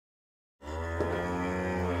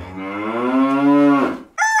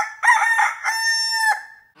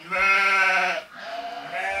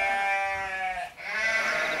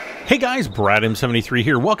Hey guys, Brad M73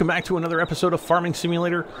 here. Welcome back to another episode of Farming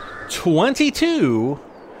Simulator 22.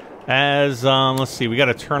 As, let's see, we got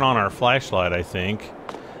to turn on our flashlight, I think.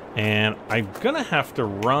 And I'm going to have to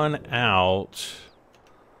run out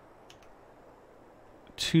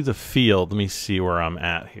to the field. Let me see where I'm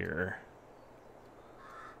at here.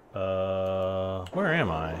 Where am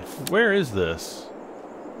I? Where is this?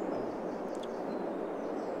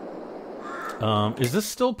 Is this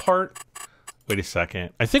still part... Wait a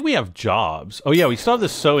second. I think we have jobs. Oh yeah, we still have the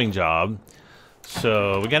sewing job.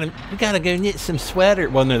 So we gotta go knit some sweater.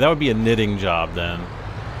 Well, no, that would be a knitting job then,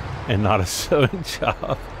 and not a sewing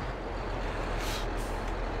job.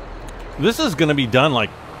 This is gonna be done like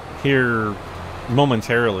here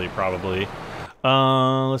momentarily, probably.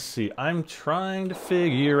 Let's see. I'm trying to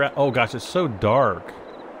figure out. Oh gosh, it's so dark.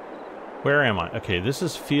 Where am I? Okay, this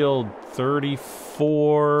is field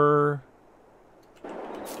 34.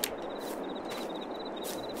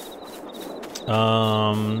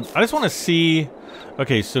 I just want to see.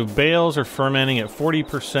 Okay, so bales are fermenting at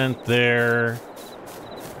 40% there.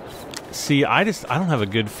 See, I don't have a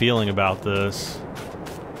good feeling about this.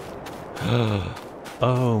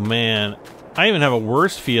 Oh man, I even have a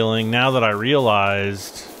worse feeling now that I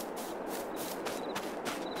realized.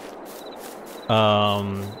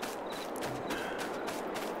 I'm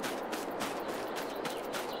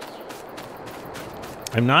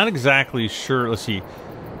not exactly sure. Let's see.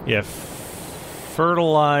 Yeah.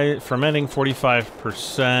 Fermenting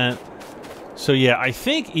 45%. So yeah, I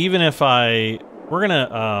think even if we're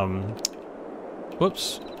gonna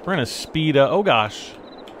speed up. Oh gosh,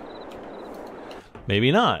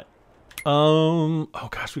 maybe not. Oh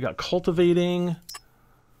gosh, we got cultivating.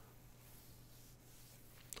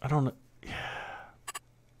 I don't know. Yeah.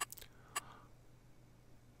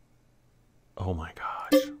 Oh my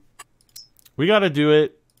gosh, we got to do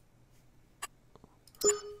it.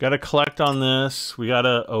 Gotta collect on this. We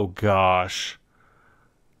gotta, oh gosh.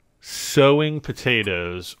 Sowing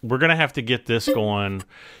potatoes. We're gonna have to get this going.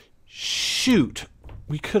 Shoot.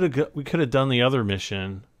 We could have done the other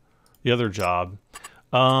mission. The other job.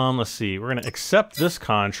 Let's see. We're gonna accept this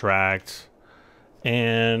contract.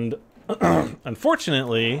 And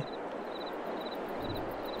unfortunately,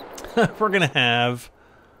 we're gonna have...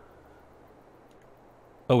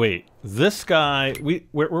 Oh wait, this guy,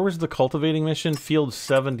 where was the cultivating mission? Field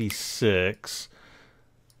 76,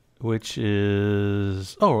 which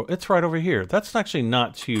is, oh, it's right over here. That's actually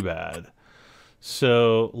not too bad.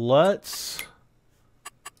 So let's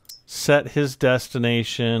set his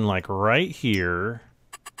destination like right here.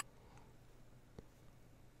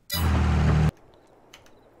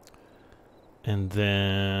 And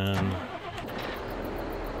then,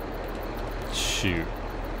 shoot.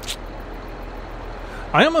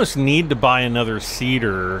 I almost need to buy another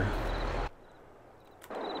seeder.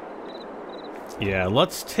 Yeah,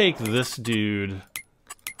 let's take this dude.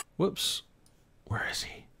 Whoops. Where is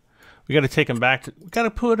he? We gotta take him back to... We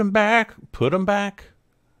gotta put him back. Put him back.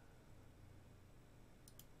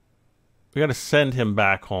 We gotta send him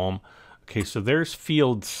back home. Okay, so there's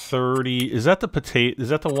field 30. Is that the potato? Is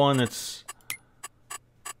that the one that's...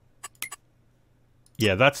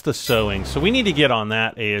 Yeah, that's the sowing. So we need to get on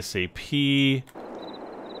that ASAP.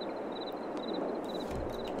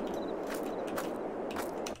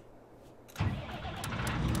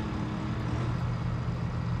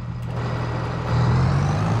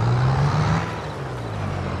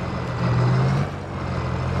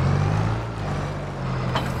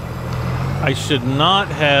 I should not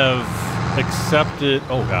have accepted...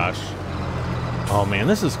 Oh, gosh. Oh, man,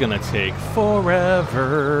 this is going to take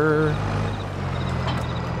forever.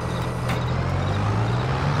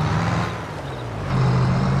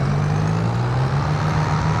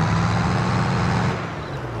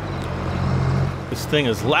 This thing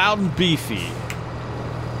is loud and beefy.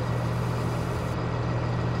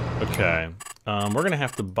 Okay. We're going to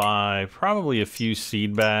have to buy probably a few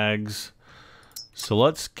seed bags. So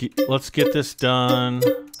let's get this done.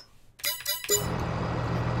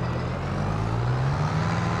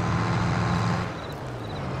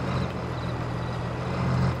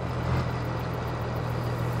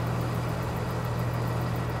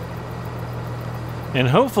 And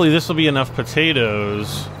hopefully this will be enough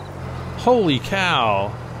potatoes. Holy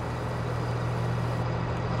cow.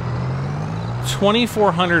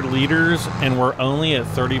 2,400 liters and we're only at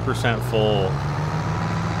 30% full.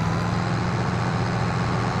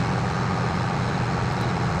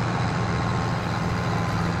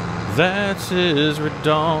 That is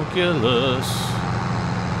redonkulous.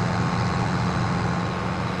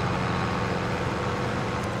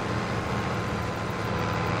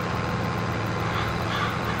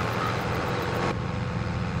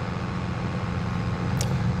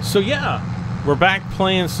 So yeah, we're back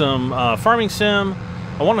playing some farming sim.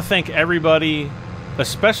 I want to thank everybody,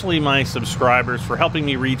 especially my subscribers, for helping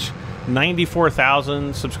me reach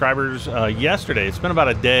 94,000 subscribers yesterday. It's been about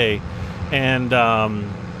a day, and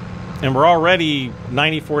we're already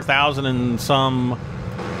 94,000 and some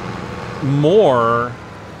more.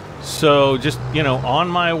 So just, you know, on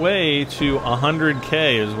my way to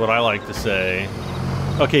 100K is what I like to say.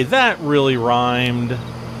 Okay, that really rhymed.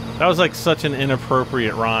 That was like such an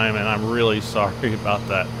inappropriate rhyme, and I'm really sorry about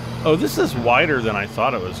that. Oh, this is wider than I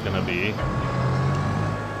thought it was going to be.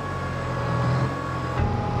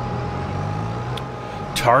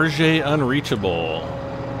 Target unreachable.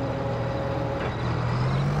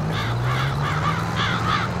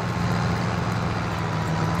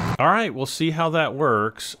 All right, we'll see how that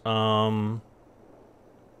works.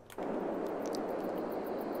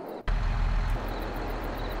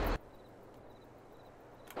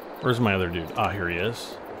 Where's my other dude? Ah, here he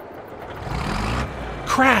is.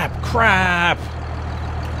 Crap! Crap!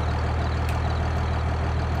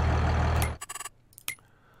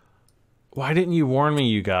 Why didn't you warn me,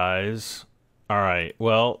 you guys? All right,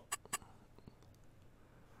 well,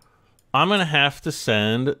 I'm going to have to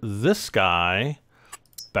send this guy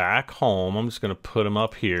back home. I'm just going to put him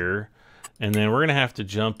up here. And then we're going to have to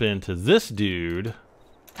jump into this dude.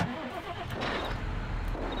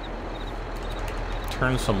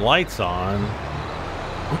 Turn some lights on.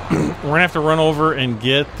 We're going to have to run over and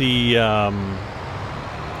get the...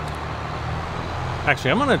 Actually,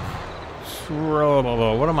 I'm going to...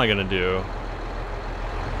 What am I going to do?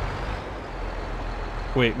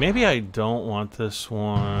 Wait, maybe I don't want this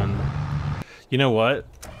one. You know what?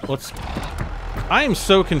 Let's... I am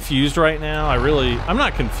so confused right now. I'm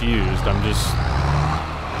not confused. I'm just...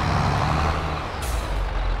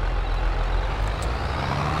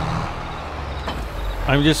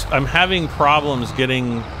 I'm having problems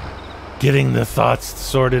getting the thoughts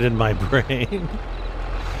sorted in my brain.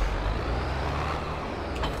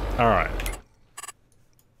 All right.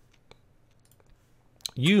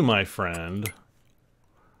 You, my friend,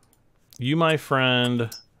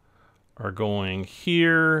 are going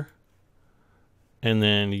here. And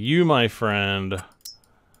then you, my friend,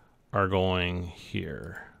 are going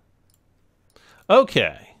here.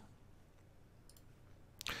 Okay.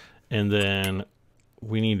 And then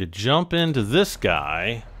we need to jump into this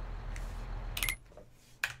guy.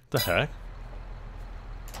 The heck?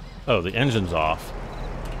 Oh, the engine's off.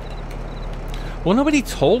 Well, nobody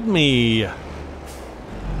told me.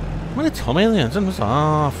 Nobody told me the engine was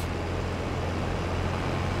off.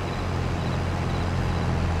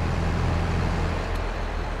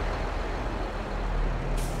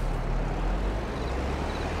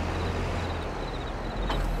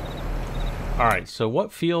 All right, so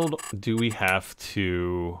what field do we have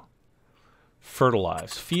to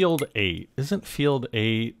fertilize? Field 8. Isn't field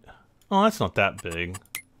 8? Oh, that's not that big.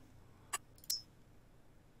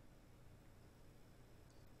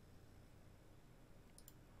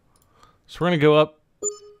 So we're going to go up.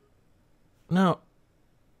 No.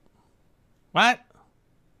 What?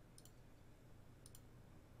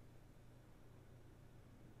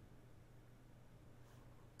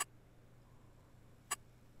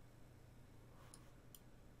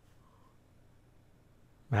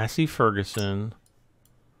 Massey Ferguson.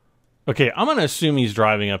 Okay, I'm going to assume he's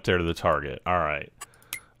driving up there to the target. All right.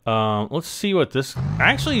 Let's see what this...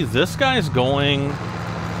 Actually, this guy's going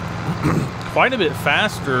quite a bit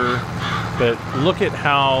faster, but look at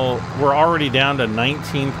how we're already down to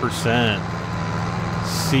 19%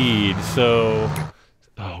 seed. So,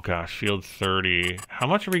 oh gosh, field 30. How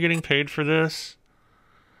much are we getting paid for this?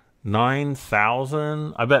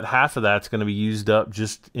 9,000? I bet half of that's going to be used up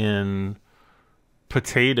just in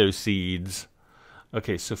potato seeds.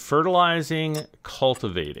 Okay, so fertilizing,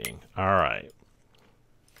 cultivating. All right.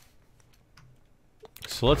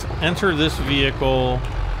 So let's enter this vehicle.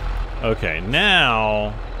 Okay,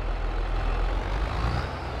 now...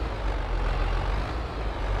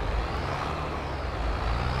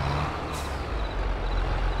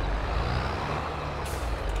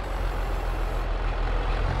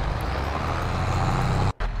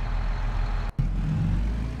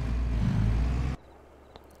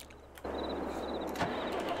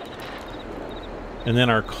 And then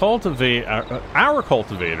our cultivator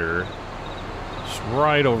is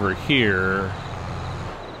right over here.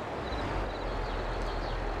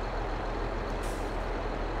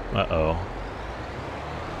 Uh-oh.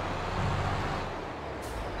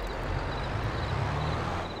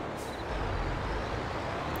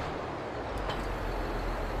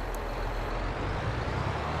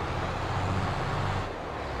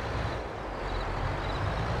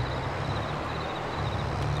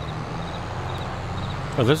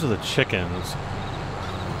 Oh, those are the chickens.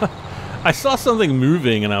 I saw something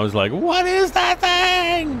moving and I was like, what is that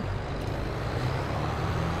thing?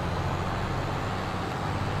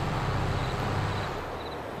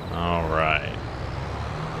 All right.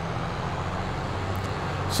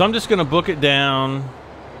 So I'm just going to book it down.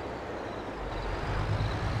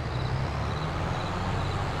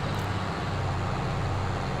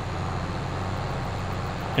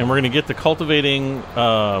 And we're going to get the cultivating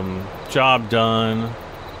job done.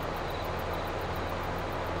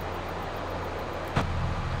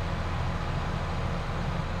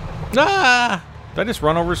 Ah! Did I just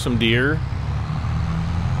run over some deer?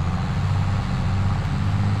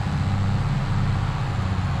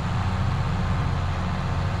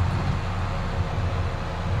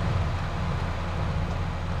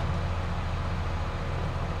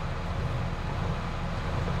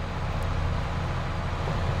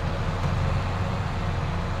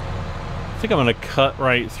 I think I'm going to cut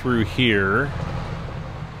right through here.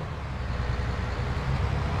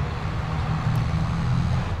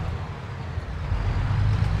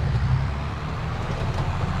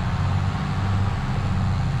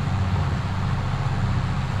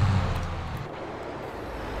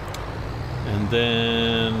 And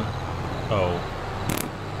then, oh,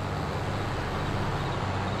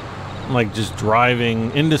 I'm like just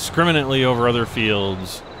driving indiscriminately over other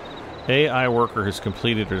fields. AI worker has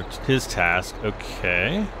completed his task.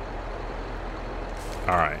 Okay.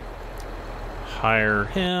 All right. Hire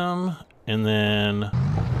him, and then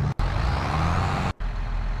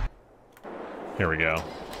here we go.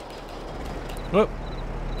 Whoop.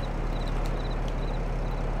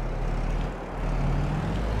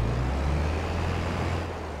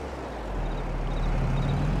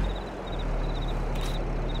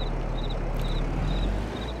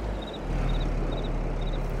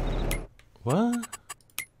 What?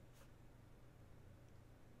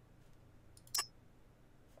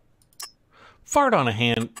 Fart on a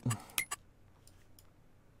hand.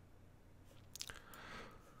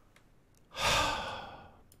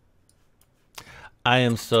 I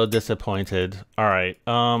am so disappointed. All right.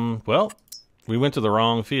 Well, we went to the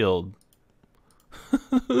wrong field.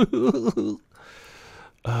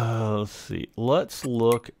 Let's see. Let's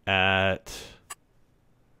look at.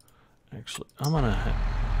 Actually, I'm gonna.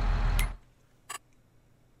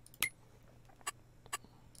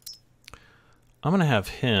 I'm gonna have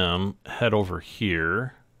him head over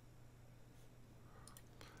here.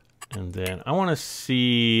 And then I want to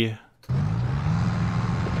see.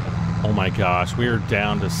 Oh my gosh, we are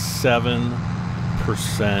down to 7%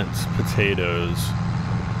 potatoes.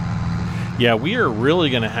 Yeah, we are really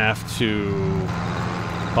gonna have to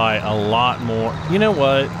buy a lot more. You know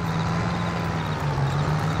what?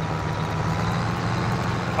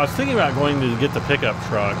 I was thinking about going to get the pickup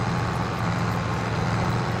truck.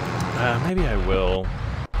 Maybe I will.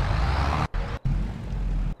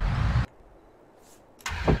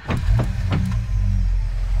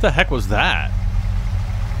 What the heck was that?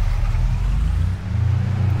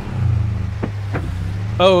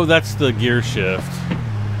 Oh, that's the gear shift.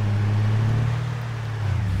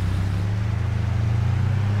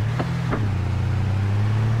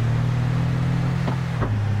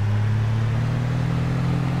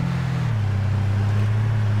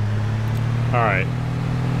 All right.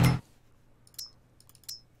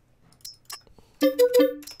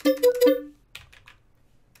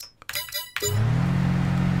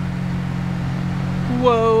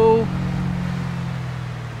 Whoa.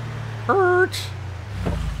 Hurt.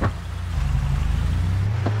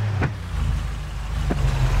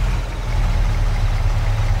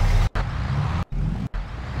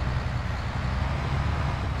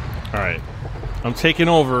 All right. I'm taking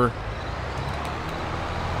over.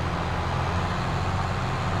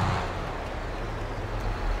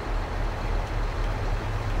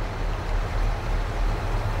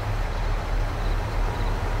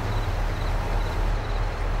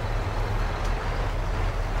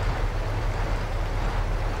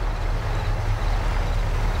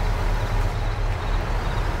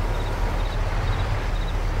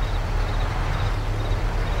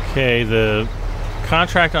 Okay, the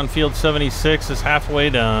contract on field 76 is halfway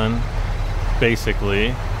done,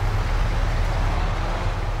 basically.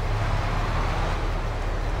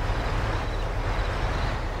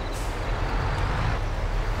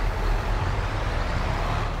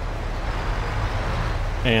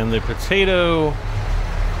 And the potato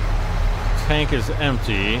tank is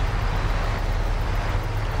empty.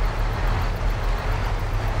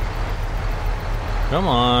 Come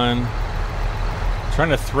on.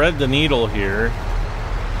 Trying to thread the needle here.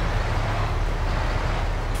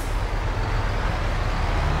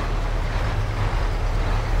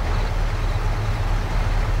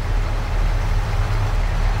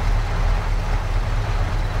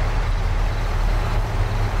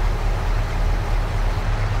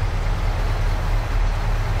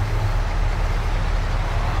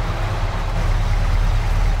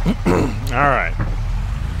 Alright.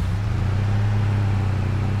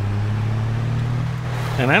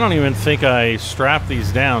 And I don't even think I strapped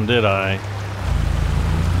these down, did I?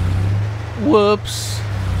 Whoops.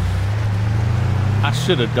 I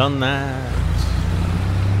should have done that.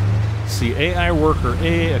 See, AI worker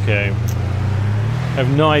A. Okay. I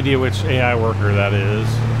have no idea which AI worker that is.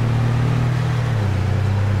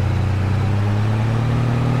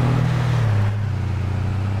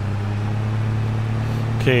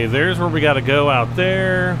 Okay, there's where we gotta go out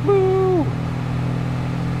there. Woo!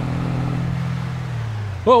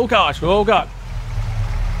 Oh gosh, oh god.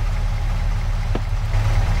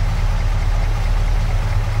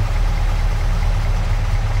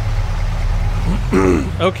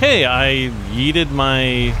 Okay, I yeeted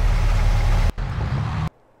my...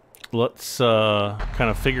 Let's kind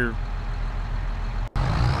of figure...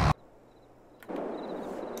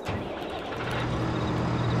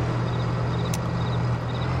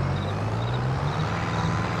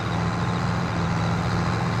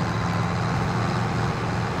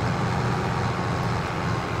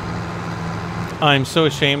 I'm so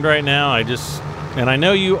ashamed right now. And I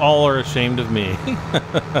know you all are ashamed of me.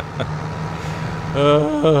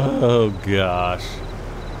 Oh, gosh.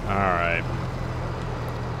 All right.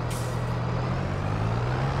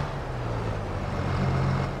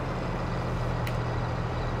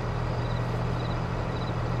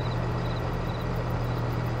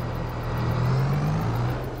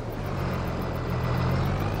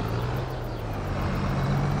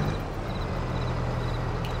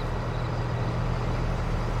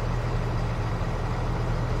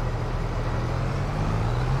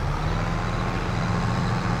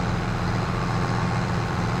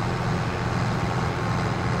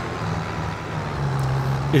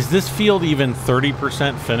 Is this field even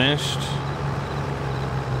 30% finished?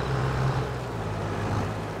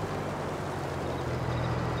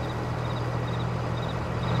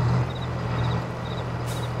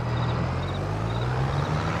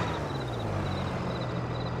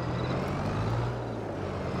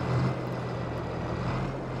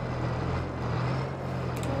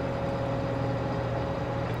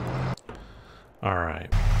 All right.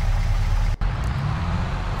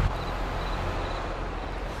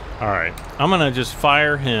 Alright, I'm gonna just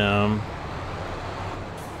fire him.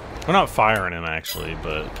 We're not firing him, actually,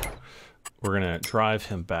 but we're gonna drive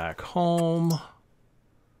him back home.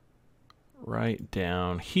 Right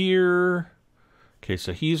down here. Okay,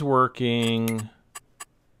 so he's working.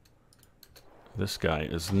 This guy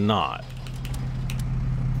is not.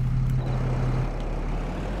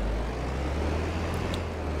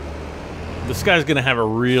 This guy's gonna have a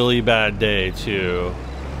really bad day, too.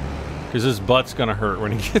 Because his butt's gonna hurt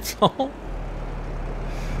when he gets home.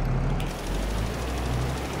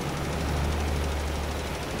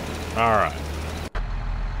 Alright.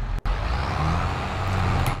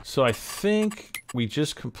 So I think we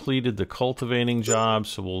just completed the cultivating job,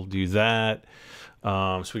 so we'll do that.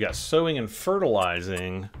 So we got sowing and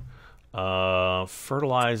fertilizing.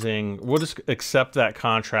 Fertilizing, we'll just accept that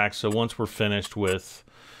contract, so once we're finished with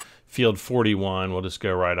Field 41, we'll just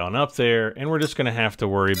go right on up there, and we're just going to have to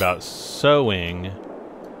worry about sowing.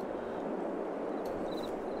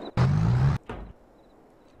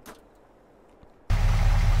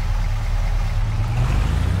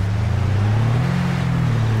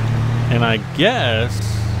 And I guess...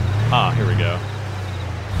 Ah, here we go.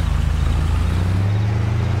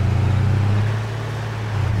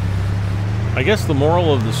 I guess the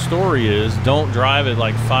moral of the story is don't drive at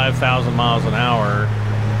like 5,000 miles an hour.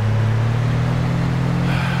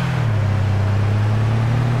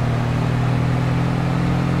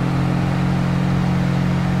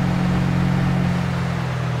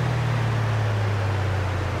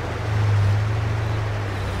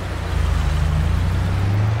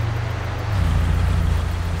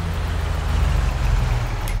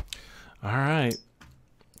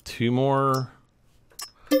 Two more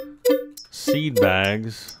seed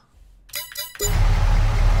bags.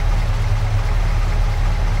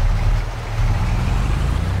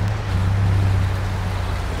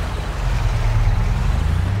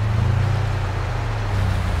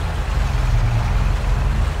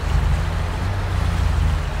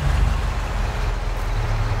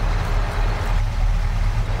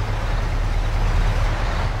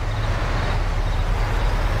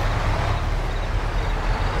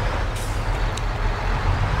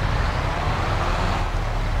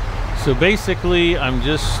 So basically, I'm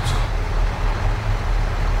just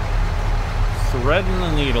threading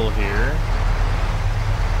the needle here.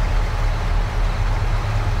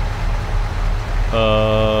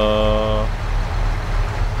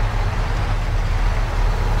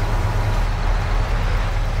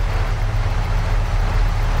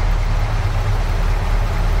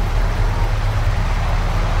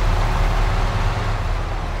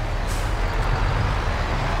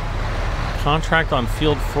 Contract on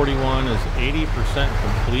field 41 is 80%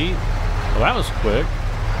 complete. Well, that was quick.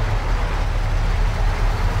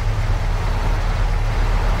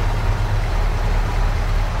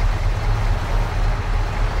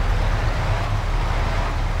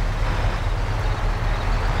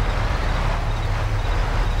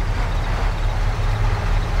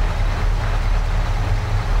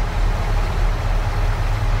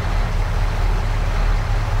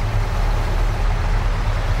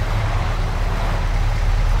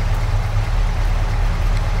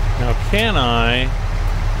 Can I?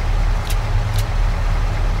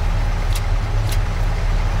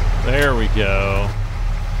 There we go.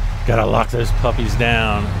 Gotta lock those puppies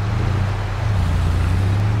down.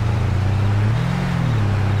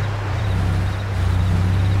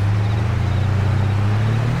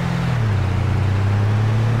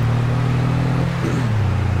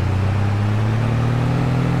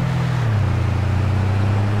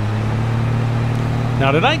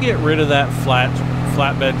 Now, did I get rid of that flatbed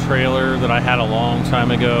trailer that I had a long time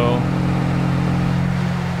ago?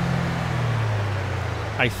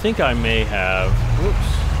 I think I may have. Whoops.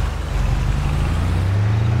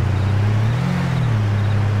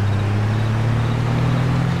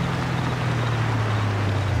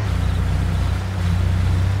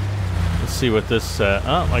 Let's see what this says.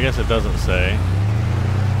 Oh, I guess it doesn't say.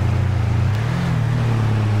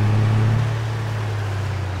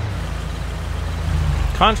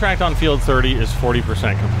 Contract on field 30 is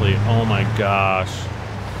 40% complete. Oh my gosh.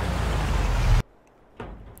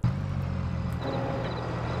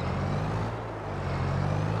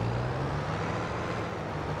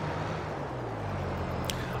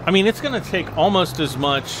 I mean, it's going to take almost as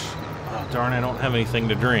much... Oh, darn, I don't have anything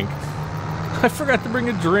to drink. I forgot to bring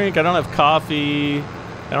a drink. I don't have coffee.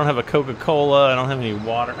 I don't have a Coca-Cola. I don't have any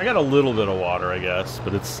water. I got a little bit of water, I guess,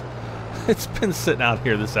 but it's been sitting out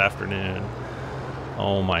here this afternoon.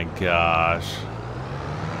 Oh my gosh.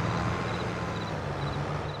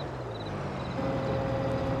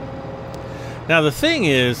 Now the thing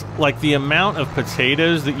is, like, the amount of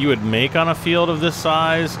potatoes that you would make on a field of this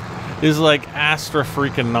size is like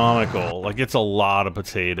astra-freakonomical. Like, it's a lot of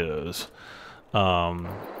potatoes. And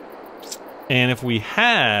if we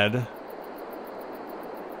had...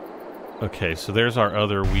 Okay, so there's our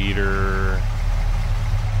other weeder.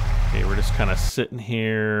 Okay, we're just kind of sitting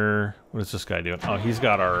here. What is this guy doing? Oh, he's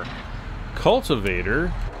got our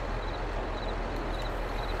cultivator.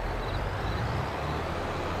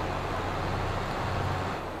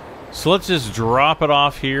 So let's just drop it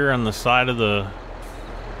off here on the side of the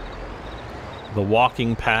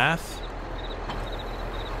walking path.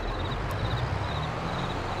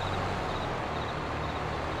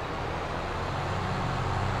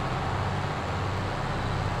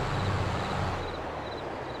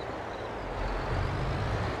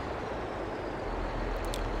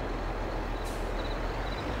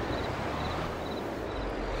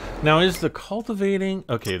 Now, is the cultivating...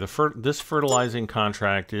 Okay, this fertilizing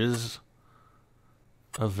contract is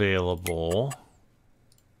available.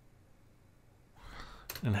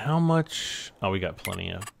 And how much... Oh, we got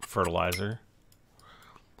plenty of fertilizer.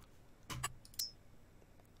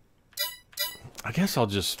 I guess I'll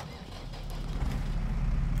just...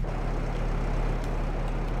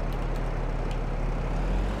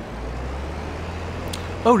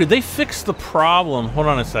 Oh, did they fix the problem? Hold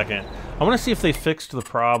on a second. I want to see if they fixed the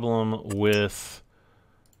problem with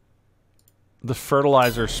the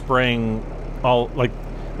fertilizer spraying all, like,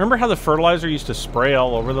 remember how the fertilizer used to spray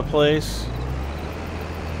all over the place?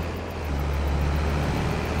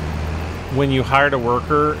 When you hired a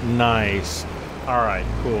worker? Nice. Alright,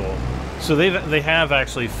 cool. So they have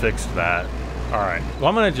actually fixed that. Alright. Well,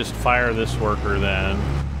 I'm going to just fire this worker then.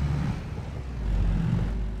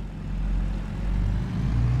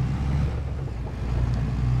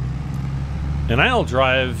 And I'll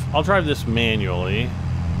drive this manually,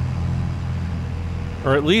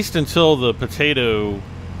 or at least until the potato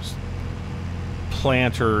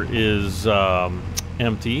planter is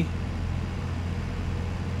empty.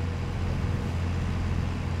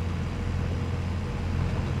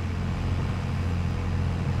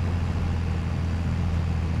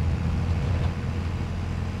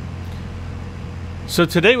 So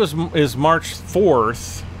today is March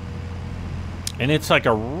 4th. And it's like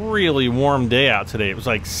a really warm day out today. It was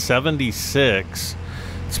like 76.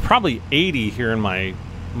 It's probably 80 here in my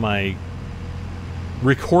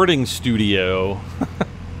recording studio.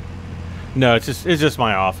 No, it's just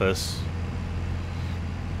my office.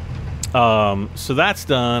 So that's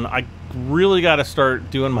done. I really got to start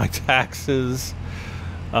doing my taxes.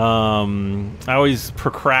 I always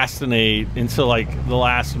procrastinate until like the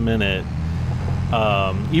last minute.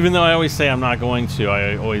 Even though I always say I'm not going to,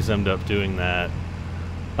 I always end up doing that.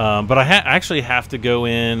 But I actually have to go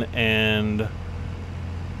in and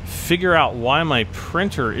figure out why my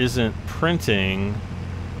printer isn't printing.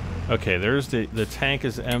 Okay, there's the tank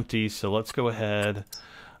is empty, so let's go ahead.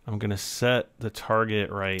 I'm gonna set the target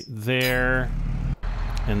right there,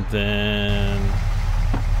 and then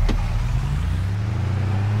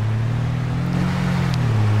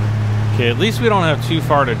okay, at least we don't have too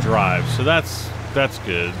far to drive, so that's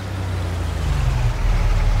good.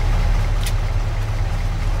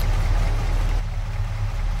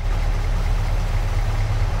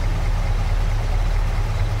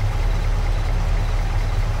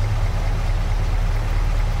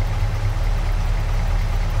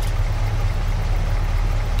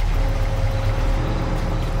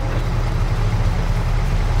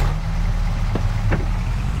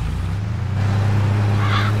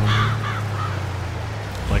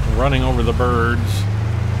 Running over the birds.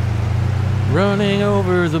 Running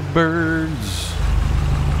over the birds.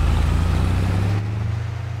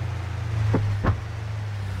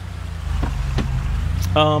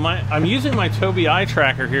 I'm using my Tobii eye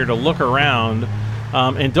tracker here to look around.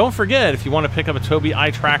 And don't forget, if you want to pick up a Tobii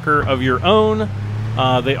eye tracker of your own,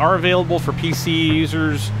 they are available for PC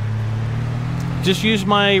users. Just use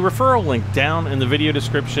my referral link down in the video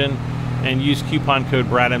description and use coupon code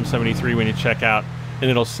BRADM73 when you check out, and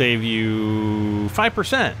it'll save you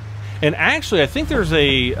 5%. And actually, I think there's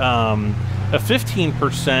a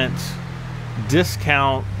 15%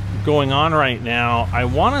 discount going on right now. I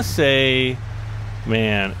want to say,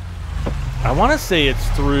 man, I want to say it's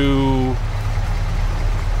through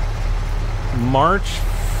March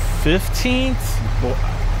 15th.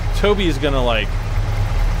 Tobii is going to like,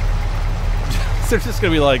 they're just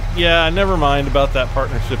going to be like, yeah, never mind about that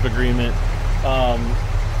partnership agreement.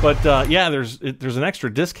 But yeah, there's an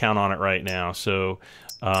extra discount on it right now, so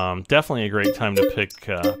definitely a great time to pick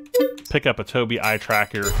up a Tobii eye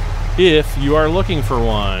tracker if you are looking for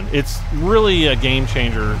one. It's really a game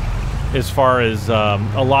changer as far as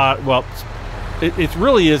a lot. Well, it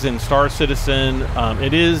really is in Star Citizen.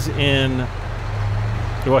 It is in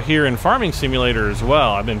here in Farming Simulator as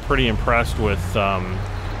well. I've been pretty impressed with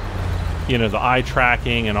you know, the eye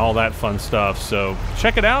tracking and all that fun stuff. So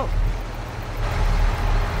check it out.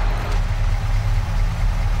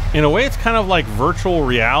 In a way, it's kind of like virtual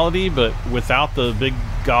reality, but without the big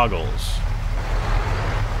goggles.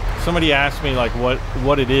 Somebody asked me like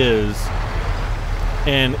what it is,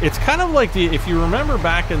 and it's kind of like if you remember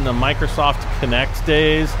back in the Microsoft Kinect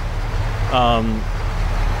days,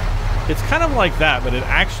 it's kind of like that, but it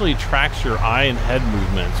actually tracks your eye and head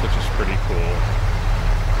movements, which is pretty cool.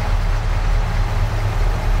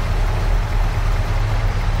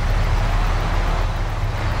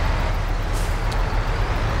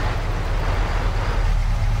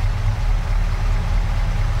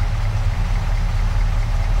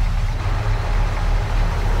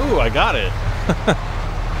 Ooh, I got it.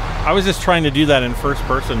 I was just trying to do that in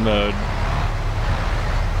first-person mode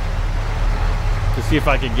to see if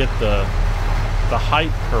I could get the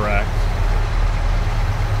height correct.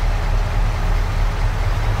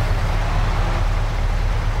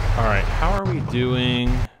 All right, how are we doing?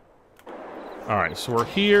 All right, so we're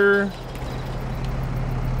here.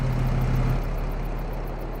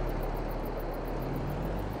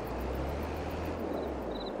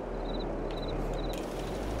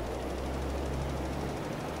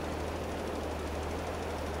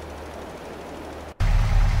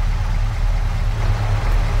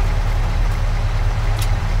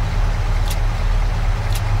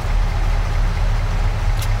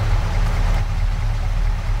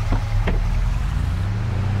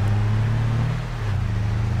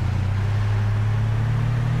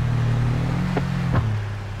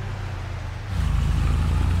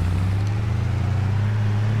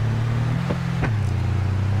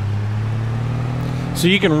 So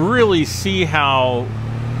you can really see how,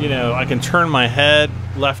 you know, I can turn my head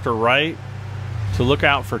left or right to look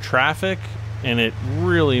out for traffic, and it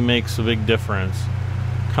really makes a big difference.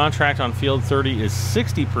 Contract on field 30 is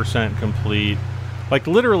 60% complete. Like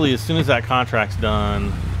literally as soon as that contract's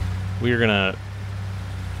done, we are gonna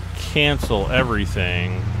cancel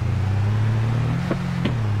everything.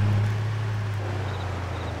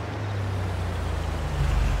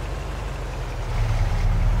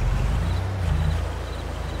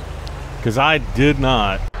 Because I did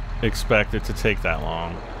not expect it to take that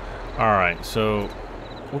long. Alright, so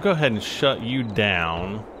we'll go ahead and shut you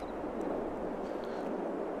down.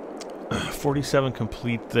 47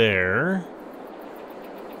 complete there.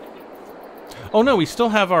 Oh no, we still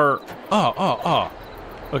have our... Oh.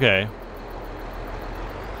 Okay.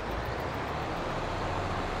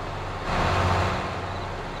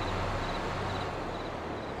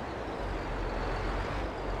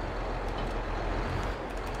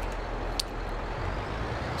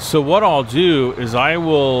 So what I'll do is I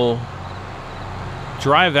will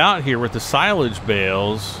drive out here with the silage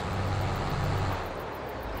bales.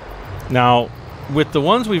 Now, with the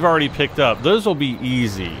ones we've already picked up, those will be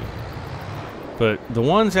easy. But the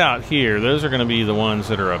ones out here, those are going to be the ones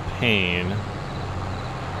that are a pain.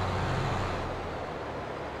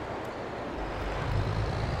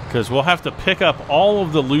 Because we'll have to pick up all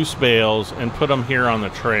of the loose bales and put them here on the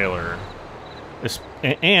trailer.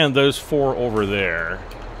 And those 4 over there.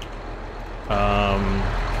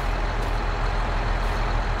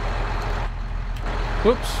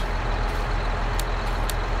 Whoops.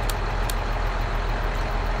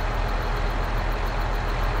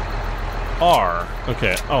 R.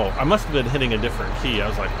 Okay. Oh, I must have been hitting a different key. I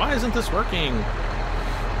was like, why isn't this working?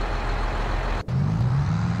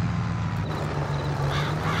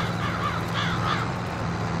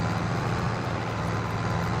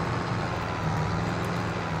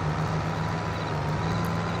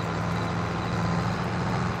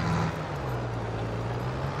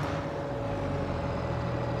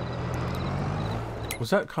 Was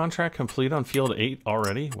that contract complete on field 8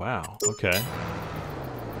 already? Wow. Okay.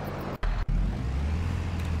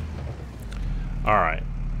 All right.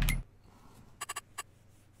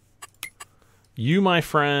 You, my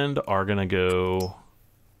friend, are going to go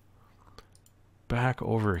back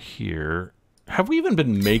over here. Have we even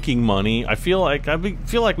been making money? I feel like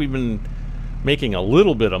we've been making a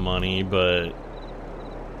little bit of money, but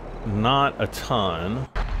not a ton.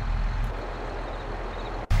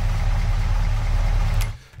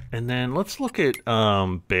 And then let's look at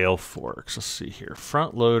bale forks. Let's see here.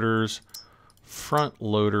 Front loaders, front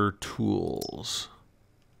loader tools.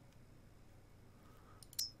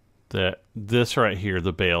 This right here,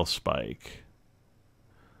 the bale spike.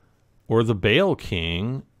 Or the bale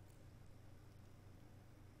king.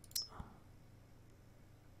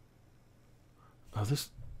 Oh, this,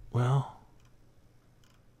 well.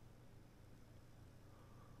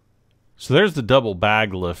 So there's the double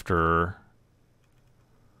bag lifter.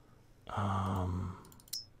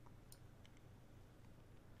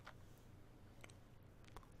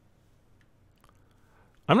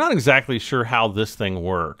 I'm not exactly sure how this thing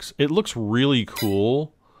works. It looks really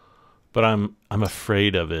cool, but I'm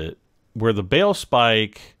afraid of it. Where the bale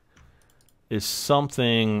spike is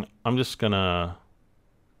something I'm just gonna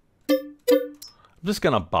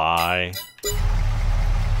buy.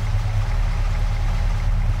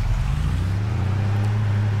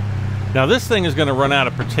 Now this thing is going to run out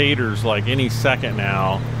of potatoes like any second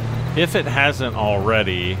now, if it hasn't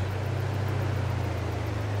already.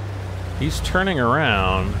 He's turning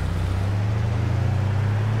around.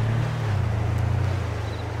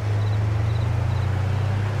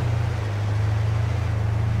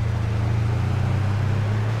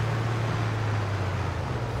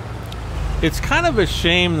 It's kind of a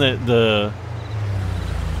shame that the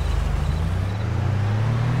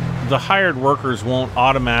hired workers won't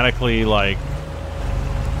automatically like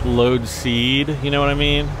load seed, you know what I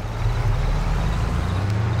mean?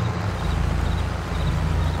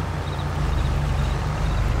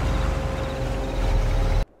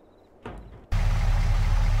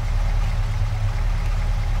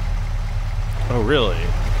 Oh really?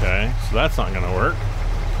 Okay, so that's not gonna work.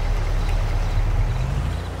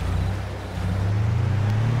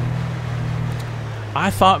 I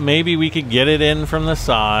thought maybe we could get it in from the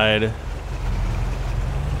side.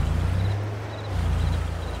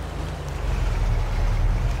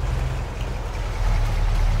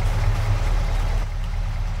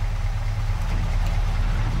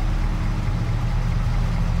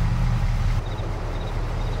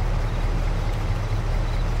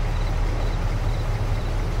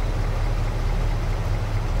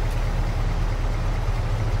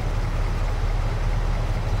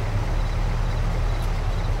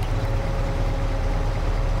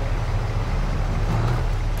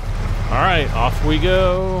 Off we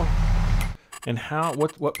go. And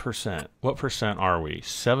what percent? What percent are we?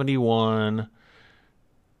 71.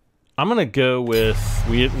 I'm gonna go with,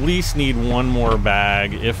 we at least need 1 more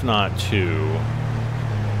bag, if not 2.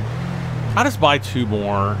 I'll just buy 2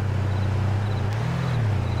 more.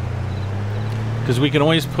 Because we can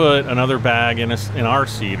always put another bag in our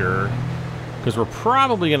seeder. Because we're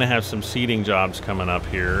probably gonna have some seeding jobs coming up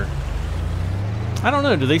here. I don't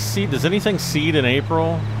know, do they seed, does anything seed in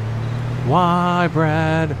April? Why,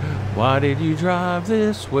 Brad? Why did you drive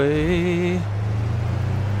this way?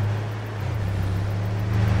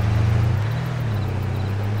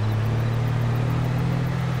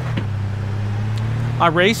 I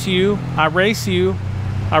race you. I race you.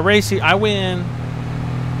 I race you. I win.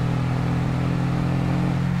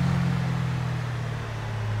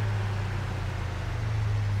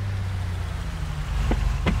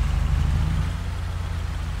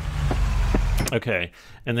 Okay,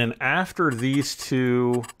 and then after these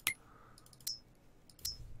two...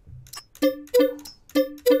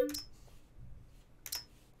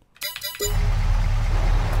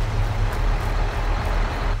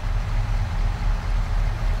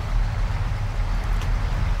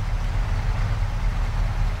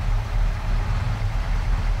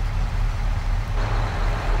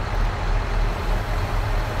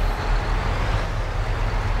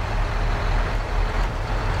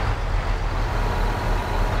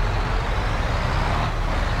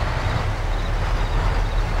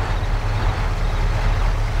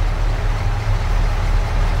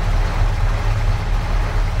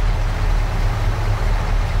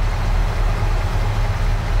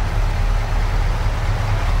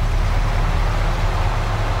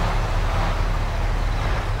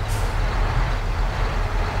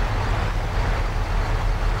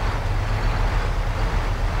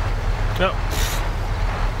 No,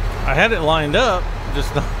 I had it lined up,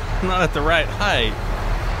 just not at the right height.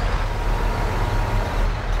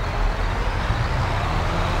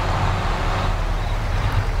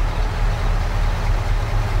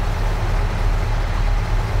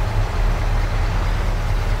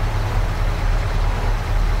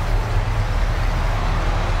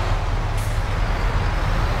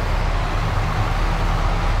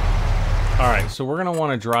 Alright, so we're going to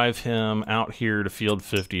want to drive him out here to field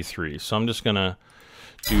 53. So I'm just going to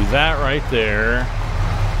do that right there.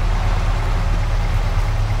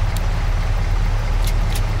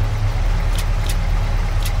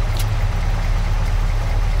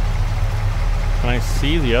 Can I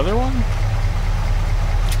see the other one?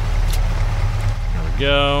 There we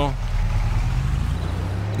go.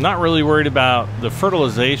 Not really worried about the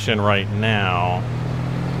fertilization right now.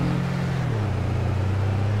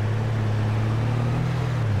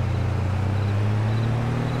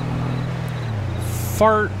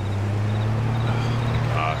 Fart. Oh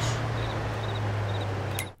gosh.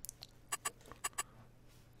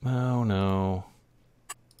 Oh no.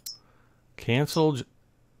 Canceled.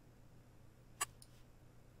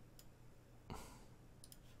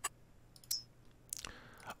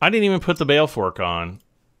 I didn't even put the bale fork on.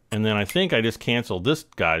 And then I think I just canceled this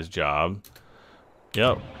guy's job.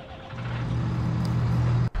 Yep.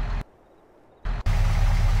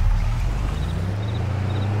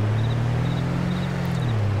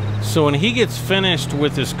 So when he gets finished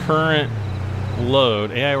with his current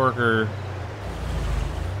load, AI worker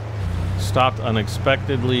stopped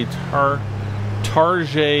unexpectedly.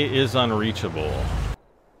 Target is unreachable.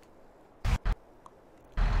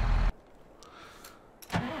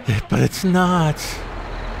 But it's not.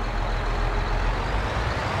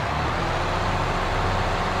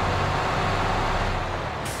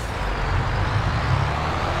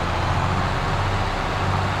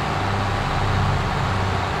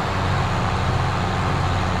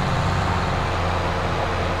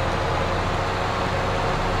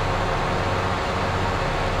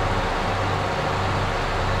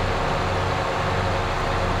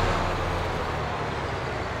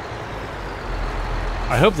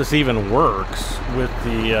 I hope this even works with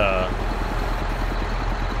the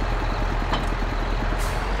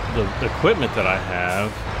equipment that I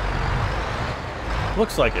have.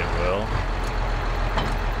 Looks like it will.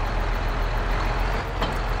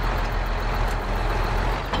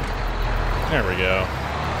 There we go.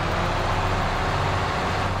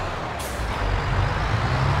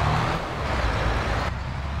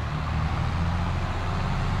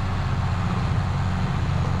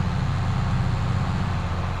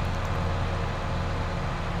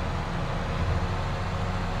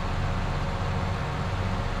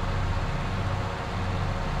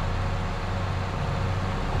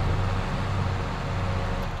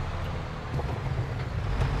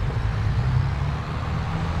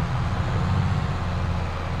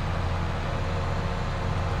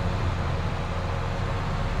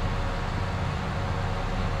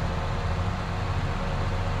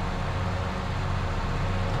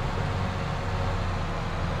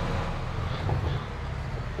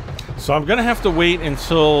 So I'm gonna have to wait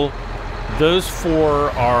until those four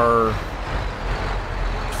are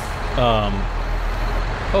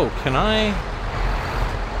oh, can I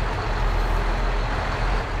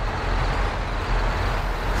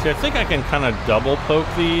see, I think I can kind of double poke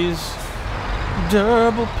these.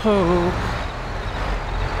 Double poke.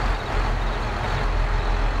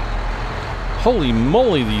 Holy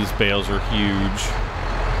moly, these bales are huge.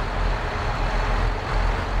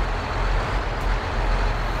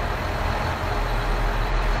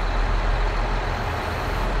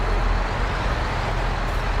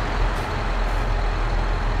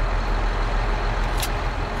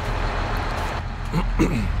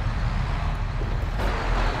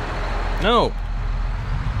 No.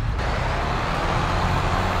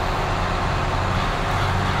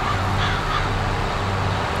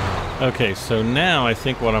 Okay, so now I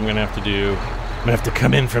think what I'm gonna have to do, I'm gonna have to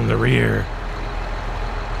come in from the rear.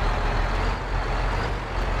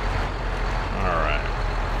 Alright.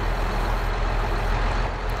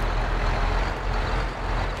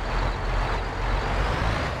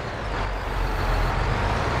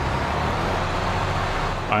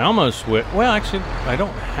 I almost went, well, actually, I don't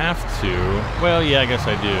have to. Well, yeah, I guess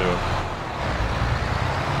I do.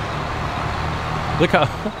 Look how...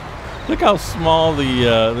 Look how small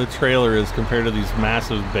the trailer is compared to these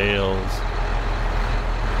massive bales.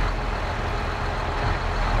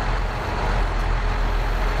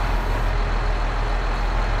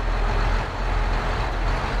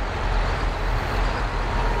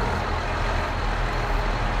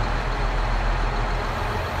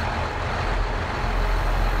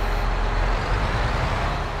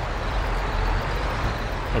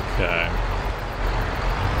 Okay.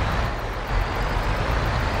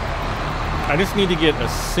 I just need to get a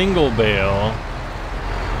single bale.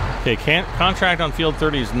 Okay, contract on field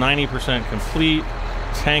 30 is 90% complete.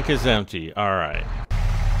 Tank is empty. All right.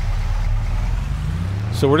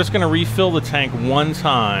 So we're just going to refill the tank one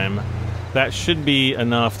time. That should be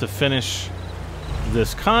enough to finish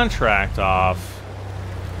this contract off.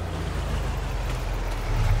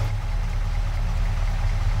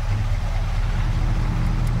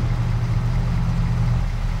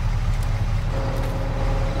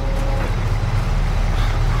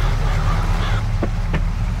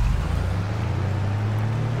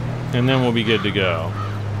 And then we'll be good to go.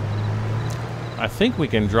 I think we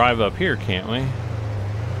can drive up here, can't we?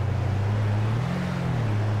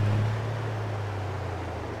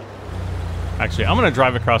 Actually, I'm going to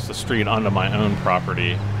drive across the street onto my own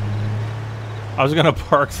property. I was going to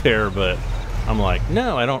park there, but I'm like,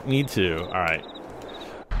 no, I don't need to. All right.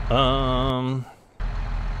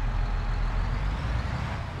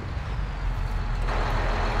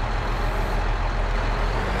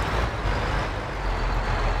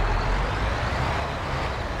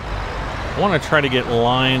 I want to try to get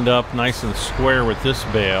lined up nice and square with this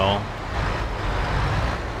bale.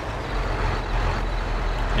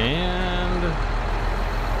 And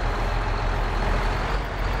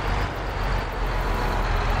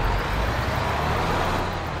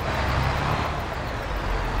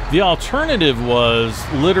the alternative was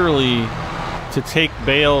literally to take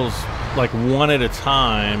bales like one at a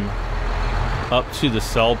time up to the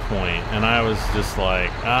sell point, and I was just like,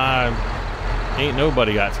 ain't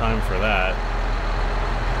nobody got time for that.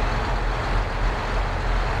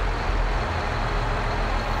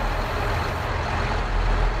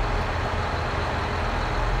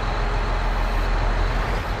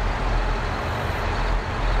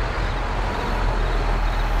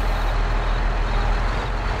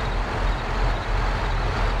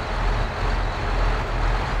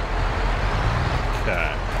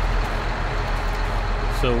 Okay.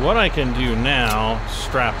 So what I can do now,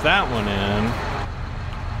 strap that one in,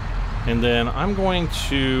 and then I'm going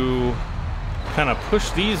to kind of push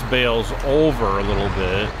these bales over a little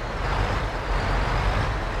bit.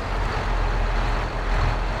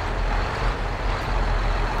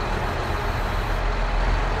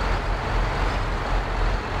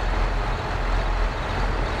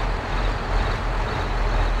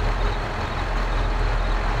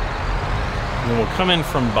 And then we'll come in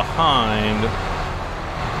from behind.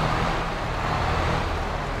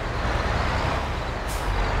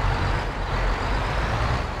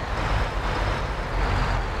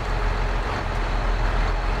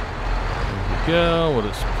 Go. We'll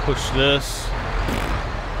just push this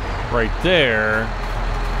right there,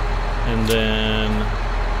 and then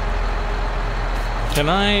can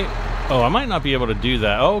I? Oh, I might not be able to do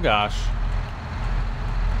that. Oh gosh.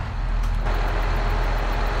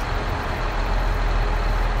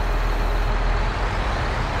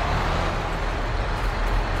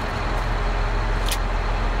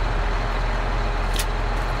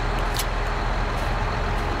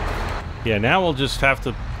 Yeah, now we'll just have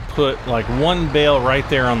to put like one bale right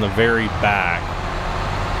there on the very back.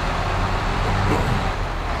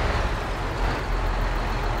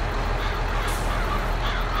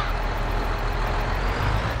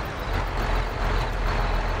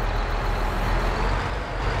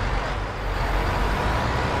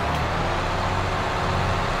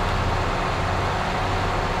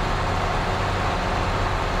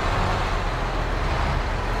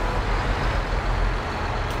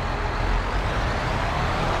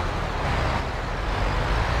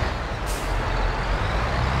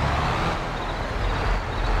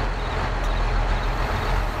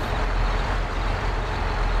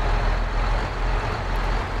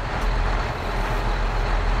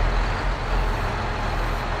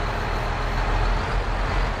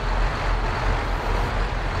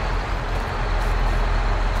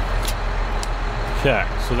 Okay,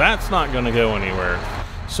 so that's not going to go anywhere.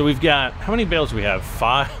 So we've got, how many bales do we have?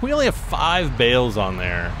 5. We only have 5 bales on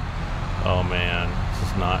there. Oh man,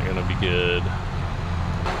 this is not going to be good.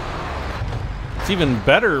 It's even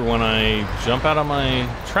better when I jump out of my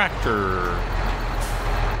tractor.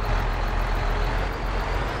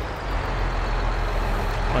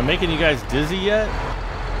 Am I making you guys dizzy yet?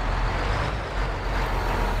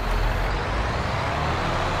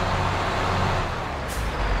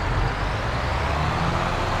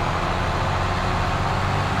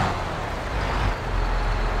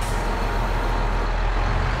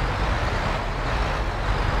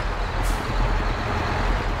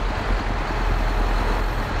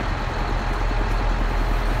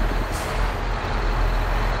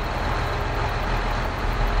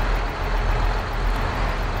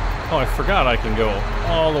 Oh, I forgot I can go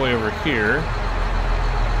all the way over here.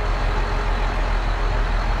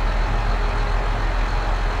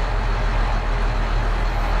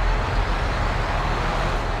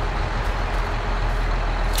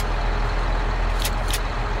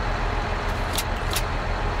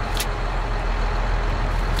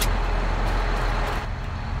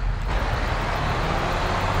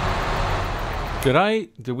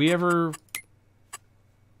 Did we ever...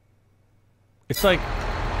 It's like...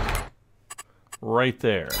 right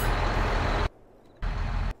there.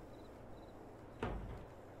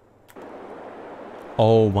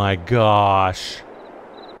 Oh my gosh.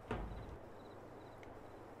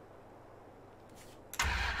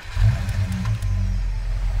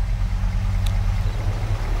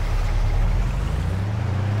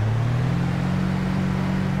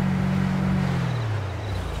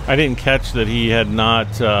 I didn't catch that he had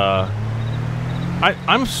not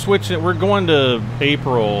I'm switching. We're going to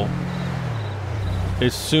April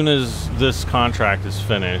as soon as this contract is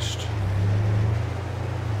finished,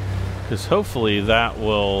 because hopefully that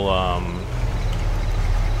will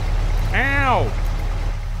ow!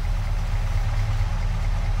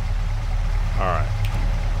 Alright.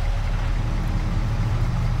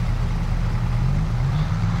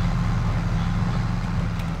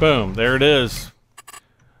 Boom, there it is.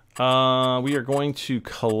 We are going to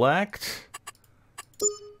collect.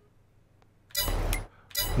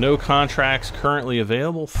 No contracts currently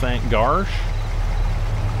available, thank Garsh.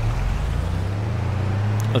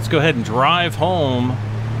 Let's go ahead and drive home.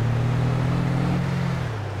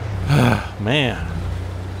 Man.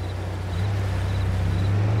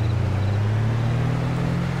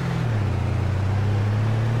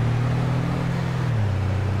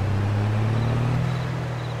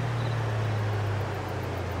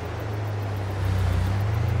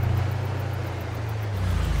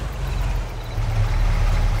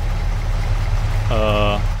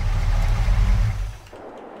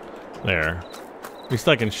 There. At least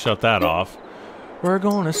I can shut that off. We're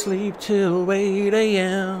gonna sleep till 8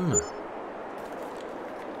 a.m.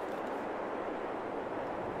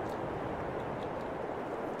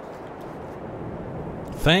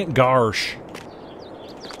 Thank Garsh.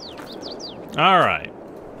 Alright.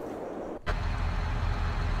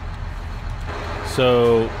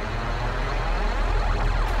 So...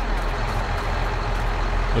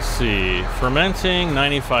 let's see. Fermenting,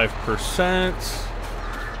 95%.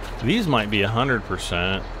 These might be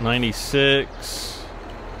 100%. 96.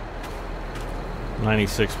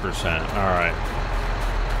 96%. Alright.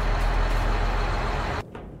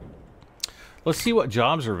 Let's see what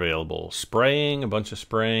jobs are available. Spraying, a bunch of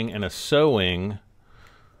spraying, and a sowing.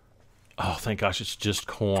 Oh, thank gosh, it's just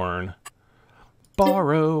corn.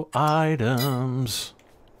 Borrow items.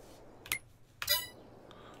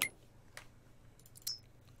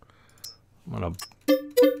 I'm gonna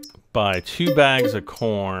buy 2 bags of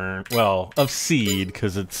corn, well, of seed,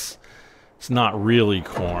 because it's not really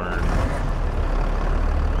corn.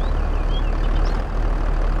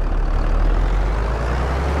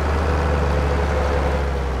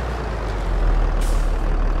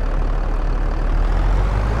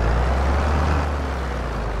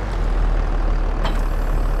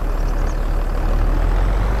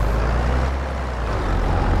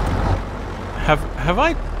 Have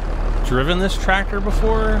I driven this tractor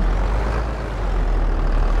before?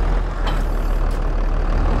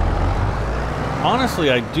 Honestly,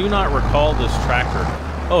 I do not recall this tractor.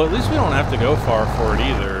 Oh, at least we don't have to go far for it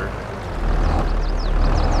either.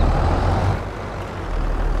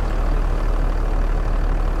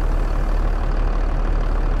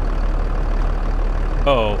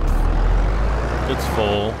 Oh, it's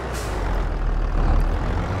full.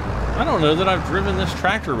 I don't know that I've driven this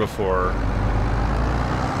tractor before.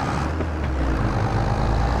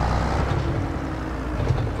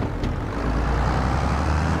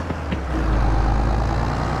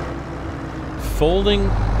 folding...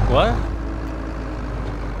 What?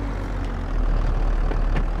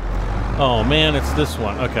 Oh, man, it's this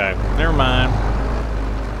one. Okay, never mind.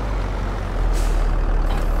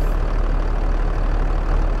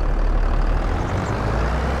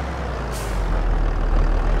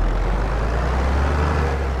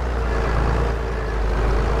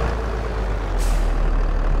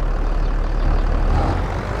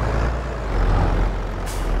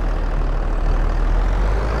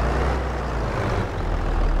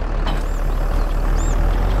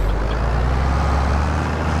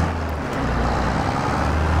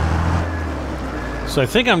 So I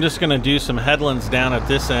think I'm just going to do some headlands down at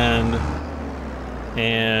this end,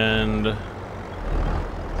 and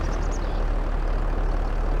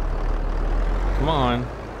come on.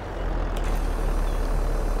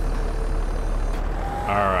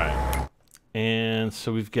 All right. And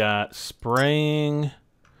so we've got spraying,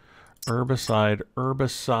 herbicide.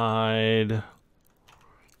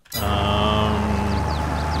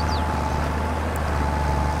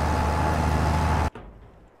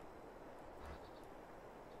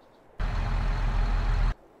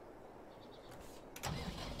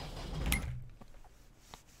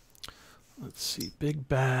 Let's see, big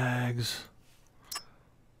bags.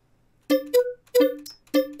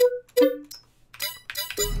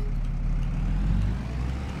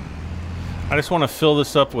 I just want to fill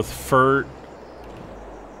this up with fert.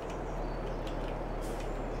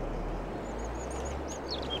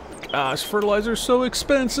 Gosh, fertilizer's so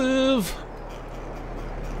expensive.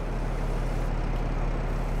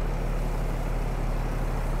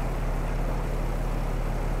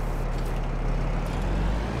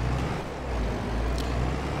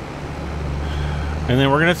 And then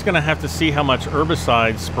we're just going to have to see how much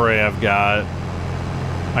herbicide spray I've got.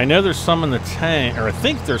 I know there's some in the tank, or I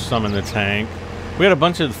think there's some in the tank. We had a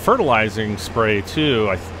bunch of fertilizing spray too,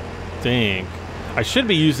 I think. I should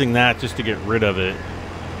be using that just to get rid of it.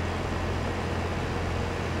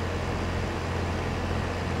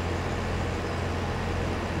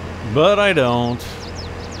 But I don't.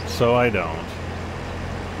 So I don't.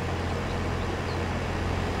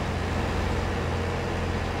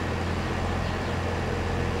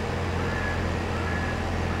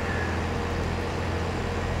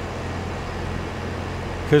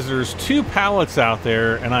 Because there's 2 pallets out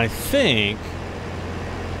there, and I think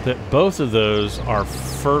that both of those are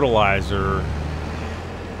fertilizer.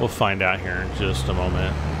 We'll find out here in just a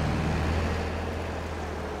moment.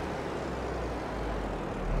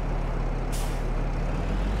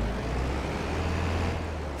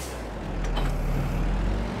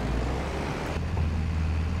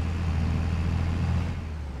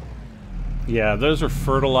 Yeah, those are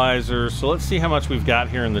fertilizers. So let's see how much we've got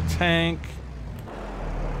here in the tank.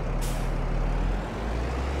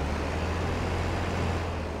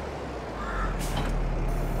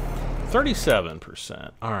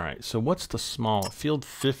 37%. All right, so what's the small? Field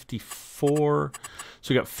 54.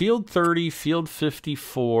 So we got field 30, field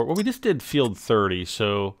 54. Well, we just did field 30,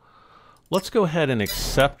 so let's go ahead and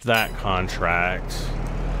accept that contract.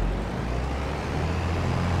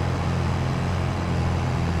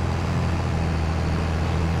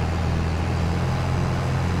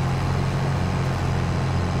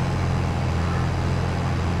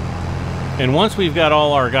 And once we've got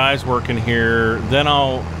all our guys working here, then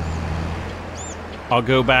I'll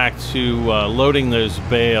go back to loading those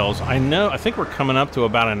bales. I think we're coming up to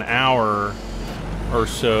about an hour or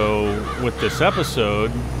so with this episode,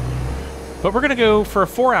 but we're gonna go for a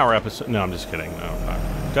 4-hour episode. No, I'm just kidding. No,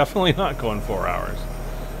 I'm definitely not going 4 hours.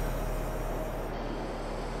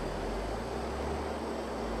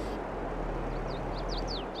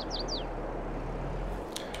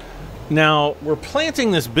 Now, we're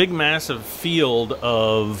planting this big massive field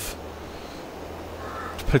of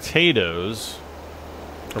potatoes.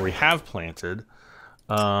 Or we have planted.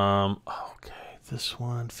 Okay, this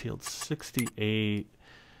one, field 68,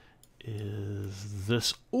 is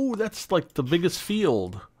this. Oh, that's like the biggest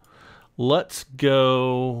field. Let's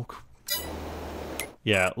go.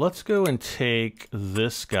 Yeah, let's go and take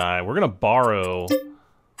this guy. We're going to borrow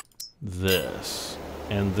this.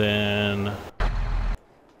 And then.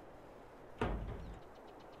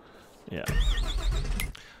 Yeah.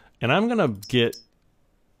 And I'm going to get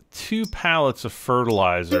 2 pallets of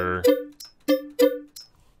fertilizer.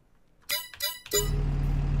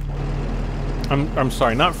 I'm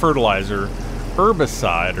sorry, not fertilizer,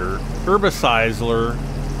 herbicide or herbicizer.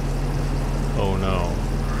 Oh no.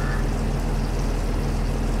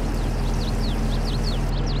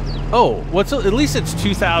 Oh, at least it's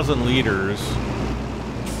 2,000 liters.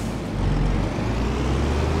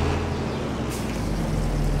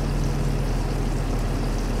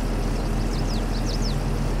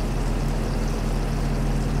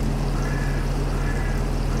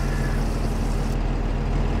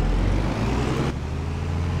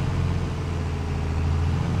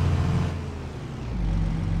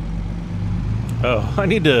 Oh, I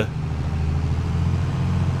need to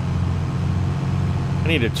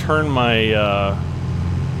turn my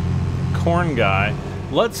corn guy.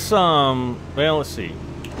 Let's well, let's see.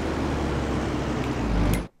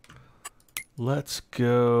 Let's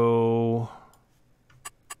go.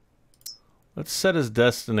 Let's set his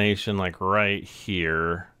destination like right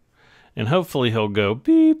here. And hopefully he'll go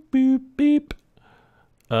beep, beep, beep.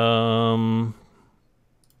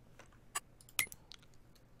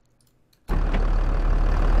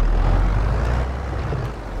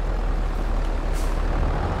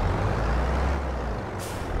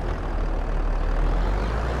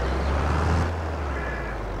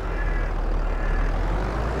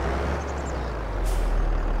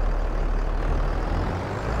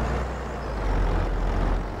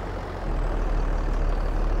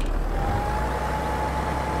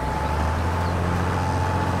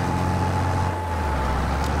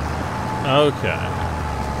 Okay.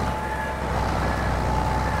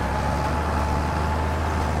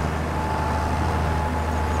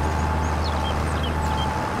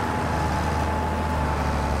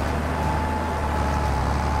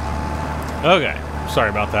 Okay. Sorry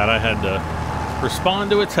about that. I had to respond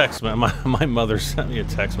to a text. My mother sent me a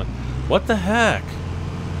text. What the heck?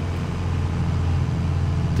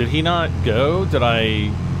 Did he not go? Did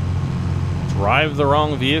I drive the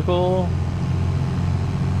wrong vehicle?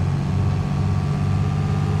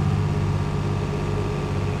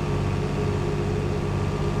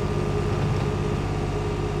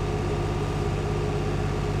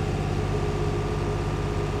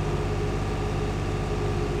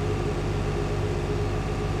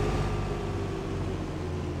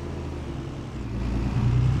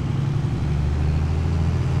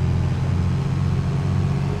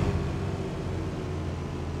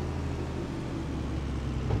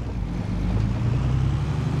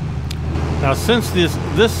 Now, since this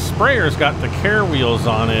sprayer's got the care wheels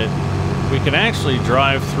on it, we can actually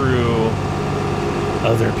drive through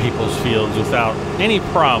other people's fields without any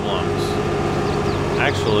problems.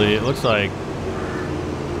 Actually, it looks like...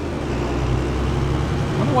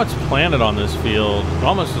 I wonder what's planted on this field. It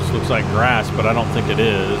almost just looks like grass, but I don't think it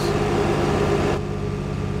is.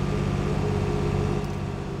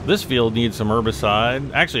 This field needs some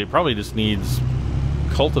herbicide. Actually, it probably just needs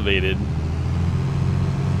cultivated,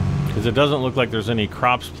 because it doesn't look like there's any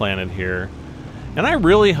crops planted here. And I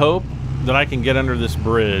really hope that I can get under this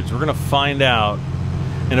bridge. We're going to find out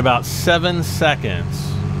in about 7 seconds.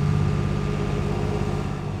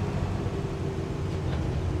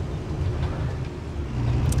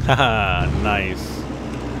 Haha, nice.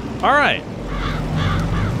 All right.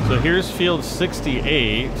 So here's field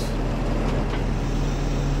 68.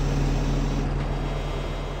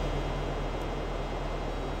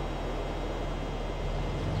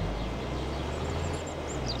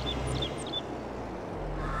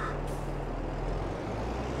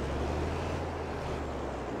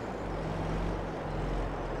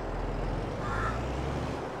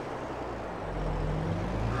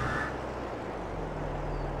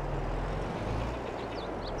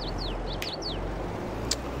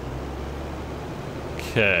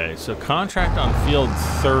 Okay, so contract on field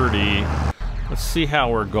 30. Let's see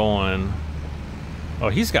how we're going. Oh,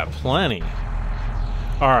 he's got plenty.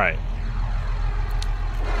 All right.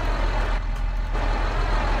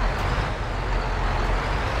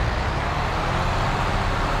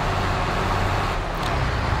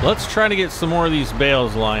 Let's try to get some more of these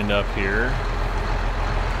bales lined up here.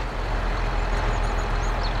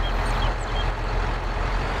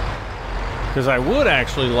 Because I would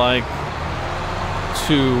actually like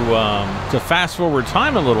to fast forward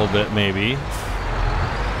time a little bit, maybe,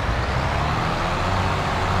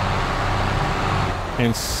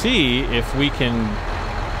 and see if we can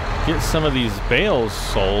get some of these bales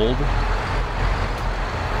sold.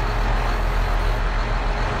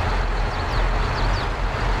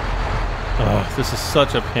 Ugh, this is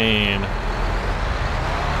such a pain.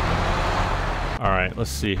 All right, let's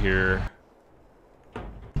see here.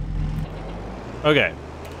 Okay,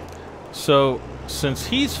 so since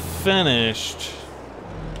he's finished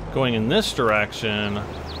going in this direction,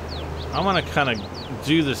 I'm gonna kind of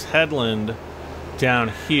do this headland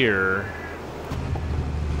down here.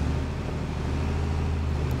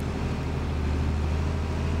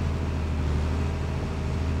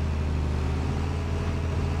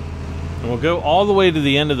 And we'll go all the way to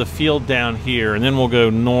the end of the field down here, and then we'll go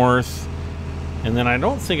north, and then I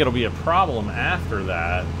don't think it'll be a problem after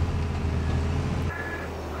that.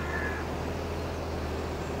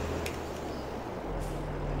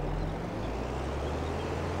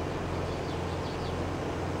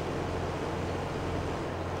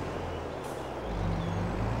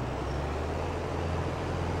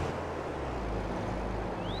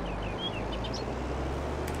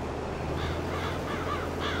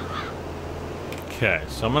 Okay,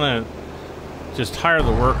 so I'm gonna just hire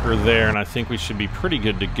the worker there, and I think we should be pretty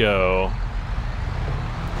good to go.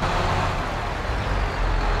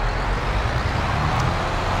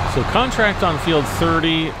 So contract on field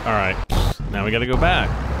 30. All right, now we got to go back.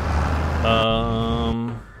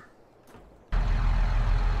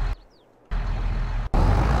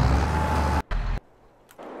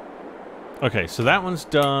 Okay, so that one's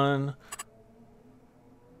done.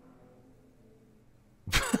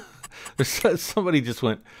 Somebody just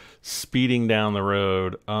went speeding down the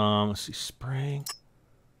road. Let's see, spraying.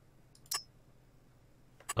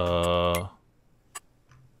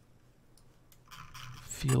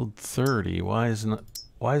 Field 30. Why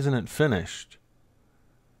isn't it finished?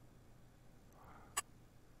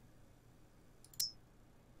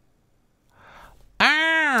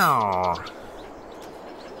 Ow!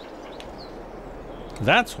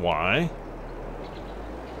 That's why.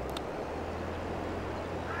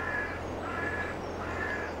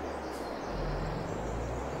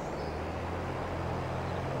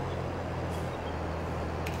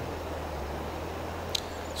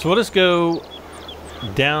 So we'll just go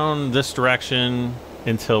down this direction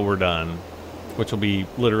until we're done, which will be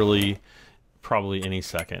literally probably any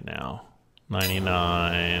second now.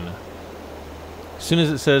 99. As soon as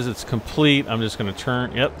it says it's complete, I'm just going to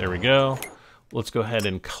turn. Yep, there we go. Let's go ahead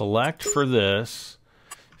and collect for this.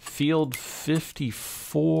 Field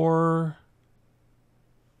 54.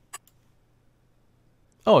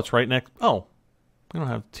 Oh, it's right next. Oh, we don't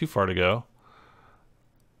have too far to go.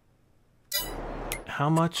 How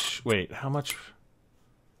much? Wait, how much?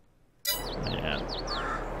 Man.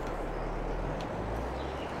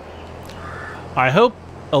 I hope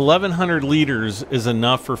 1,100 liters is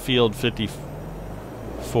enough for field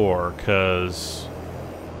 54, because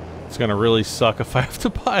it's going to really suck if I have to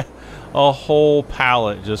buy a whole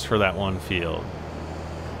pallet just for that one field.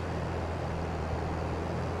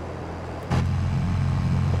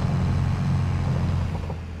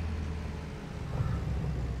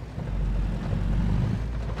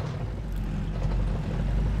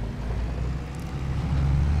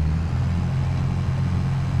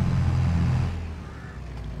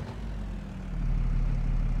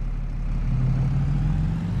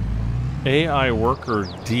 AI worker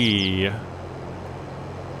D.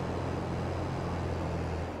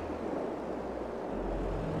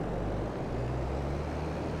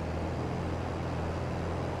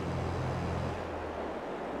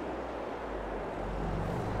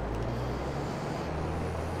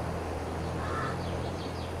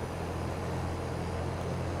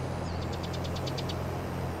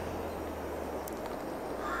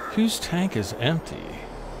 Whose tank is empty?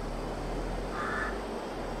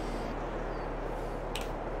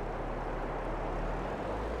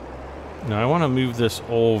 Now I want to move this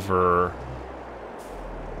over.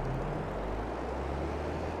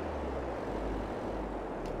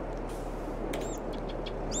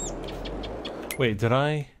 Wait, did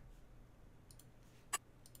I?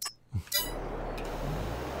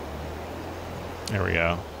 There we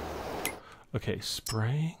go. Okay,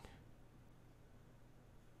 spraying.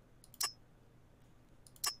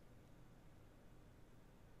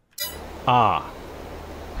 Ah.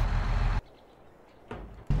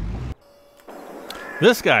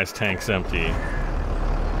 This guy's tank's empty.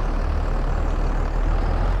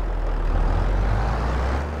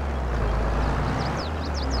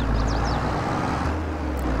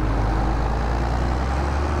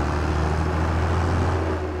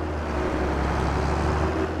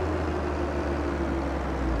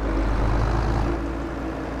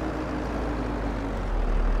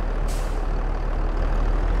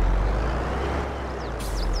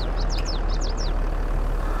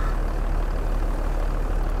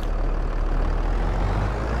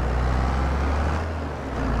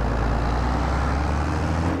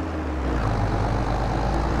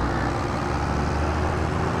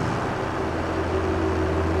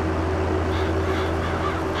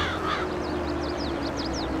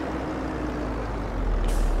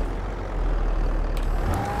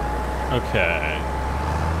 Okay.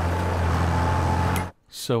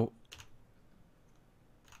 So,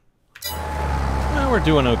 well, we're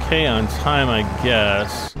doing okay on time, I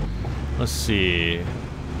guess. Let's see.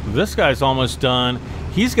 This guy's almost done.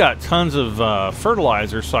 He's got tons of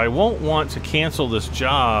fertilizer, so I won't want to cancel this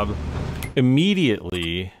job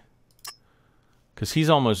immediately because he's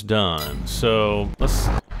almost done. So let's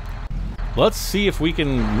see if we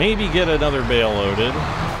can maybe get another bale loaded.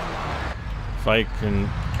 If I can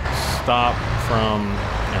stop from,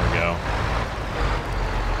 there we go.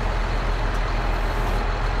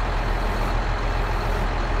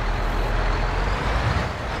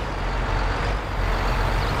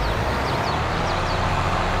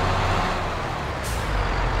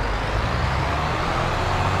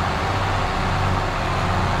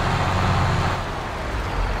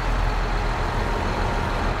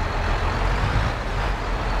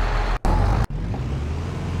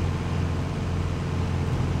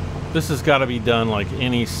 This has got to be done like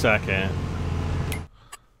any second.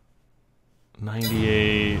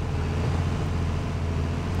 98.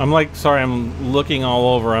 I'm like, sorry, I'm looking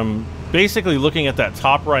all over. I'm basically looking at that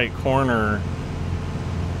top right corner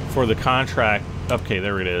for the contract. Okay,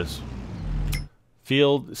 there it is.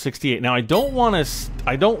 Field 68. Now I don't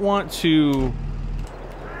want to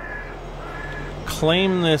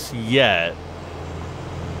claim this yet.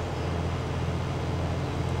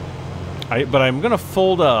 But I'm going to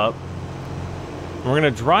fold up. We're going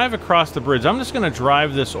to drive across the bridge. I'm just going to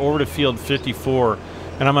drive this over to field 54,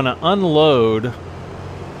 and I'm going to unload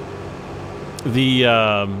the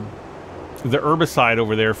herbicide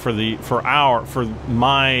over there for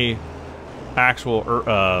my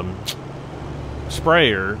actual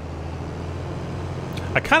sprayer.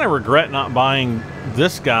 I kind of regret not buying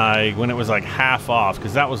this guy when it was like half off,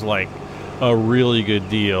 because that was like a really good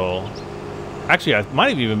deal. Actually, I might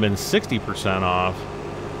have even been 60% off.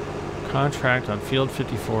 Contract on field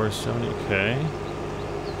 54 is 70K.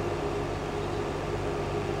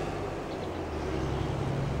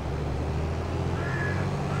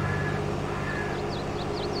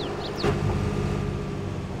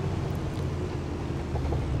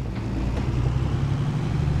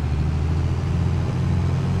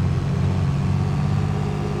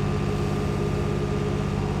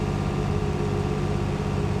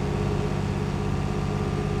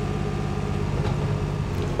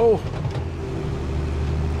 Oh.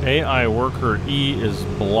 AI worker E is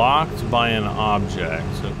blocked by an object.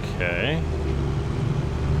 Okay.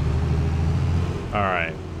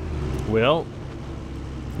 Alright. Well,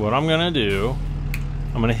 what I'm going to do,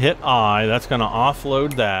 I'm going to hit I. That's going to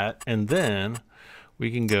offload that. And then we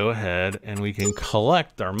can go ahead and we can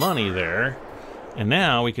collect our money there. And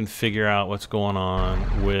now we can figure out what's going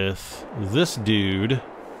on with this dude.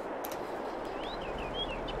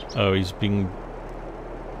 Oh, he's being...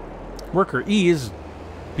 Worker E is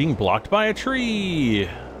being blocked by a tree.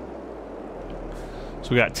 So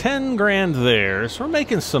we got 10 grand there. So we're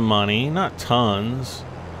making some money. Not tons,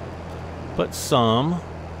 but some.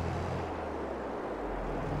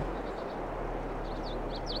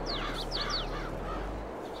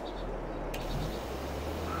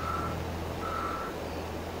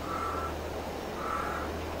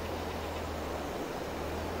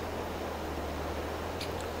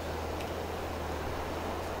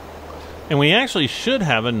 And we actually should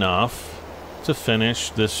have enough to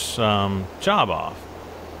finish this job off.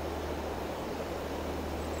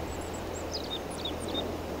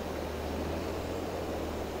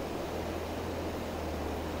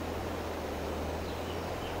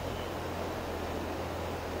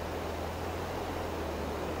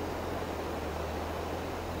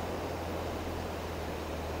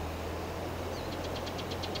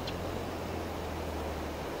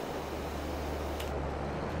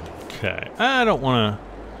 Okay, I don't want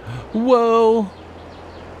to... Whoa!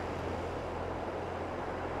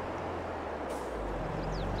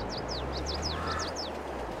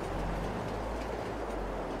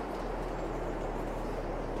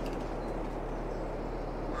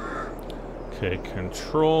 Okay,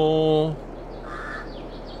 Control...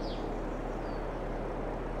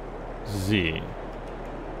 Z.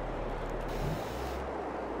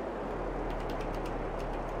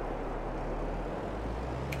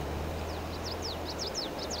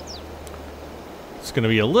 It's going to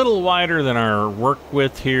be a little wider than our work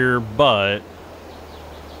width here, but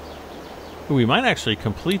we might actually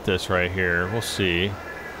complete this right here. We'll see.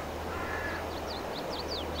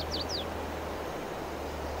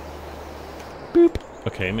 Boop.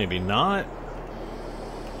 Okay, maybe not.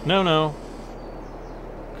 No, no.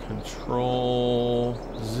 Control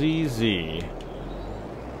ZZ.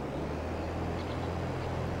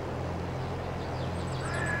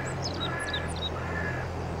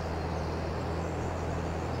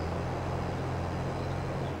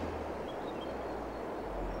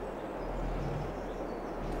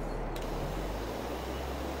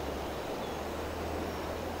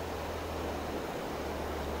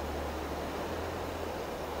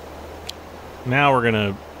 Now we're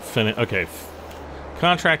gonna finish. Okay,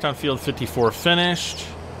 contract on field 54 finished.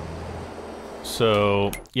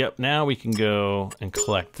 So, yep, now we can go and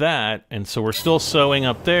collect that. And so we're still sowing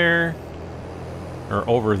up there, or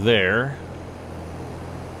over there.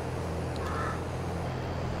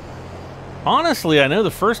 Honestly, I know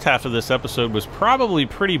the first half of this episode was probably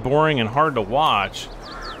pretty boring and hard to watch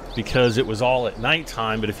because it was all at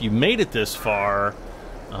nighttime. But if you made it this far,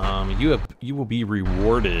 you will be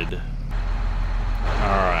rewarded. All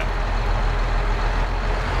right.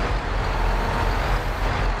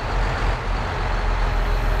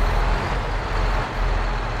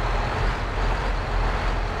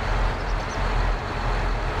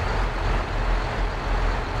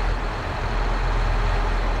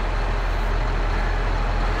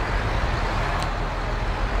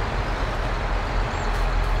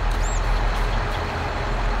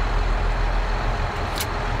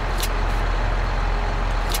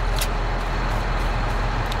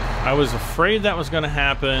 I was afraid that was going to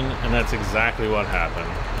happen, and that's exactly what happened.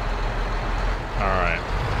 Alright.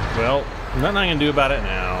 Well, nothing I can do about it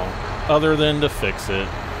now, other than to fix it.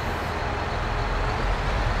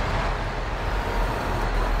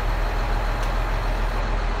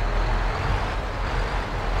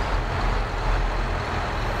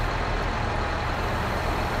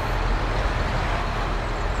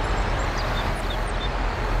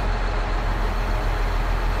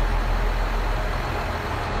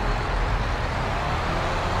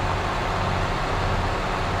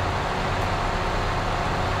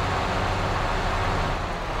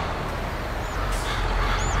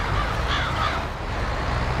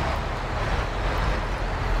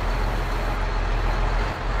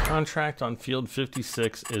 Contract on field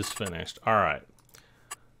 56 is finished. All right.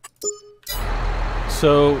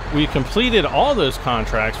 So we completed all those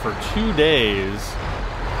contracts for 2 days.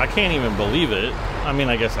 I can't even believe it. I mean,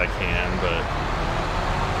 I guess I can, but...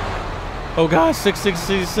 Oh gosh,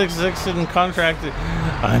 666 and contracted.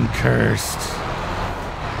 I'm cursed.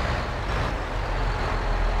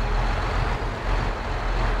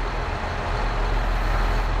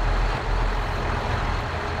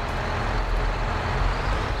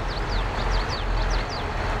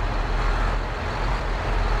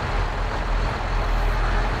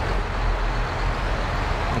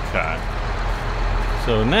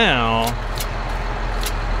 So now,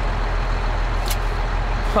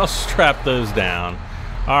 I'll strap those down.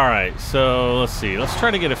 All right, so let's see. Let's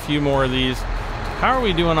try to get a few more of these. How are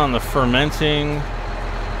we doing on the fermenting?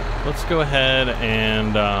 Let's go ahead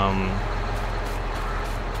and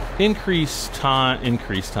increase time.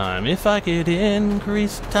 If I could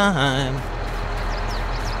increase time.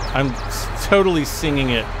 I'm totally singing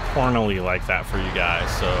it pornily like that for you guys,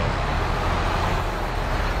 so...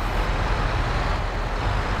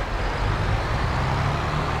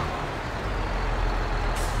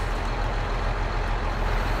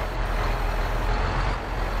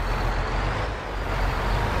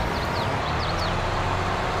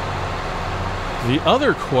 The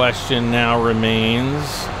other question now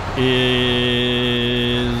remains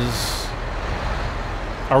is,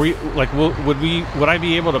 are we, like, would I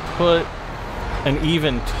be able to put an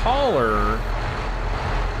even taller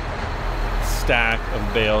stack of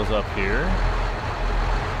bales up here?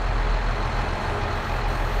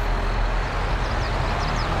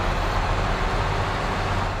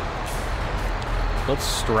 Let's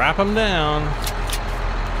strap them down.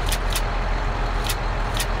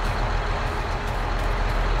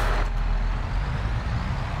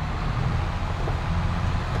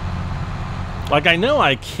 Like, I know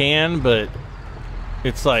I can, but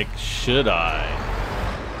it's like, should I?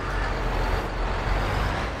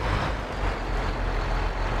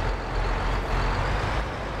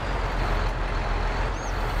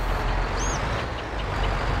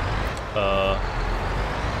 I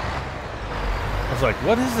was like,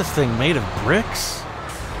 what is this thing made of bricks?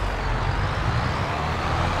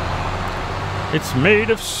 It's made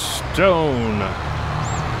of stone.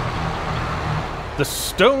 The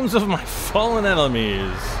stones of my fallen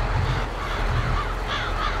enemies.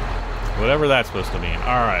 Whatever that's supposed to mean.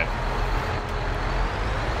 Alright.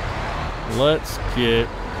 Let's get...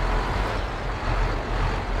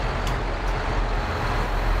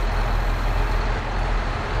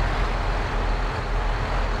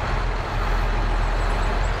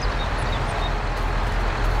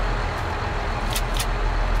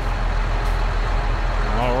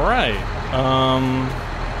 Alright.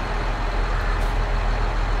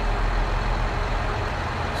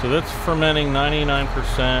 So that's fermenting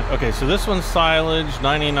 99%. Okay, so this one's silage,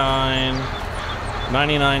 99,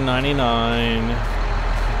 99, 99,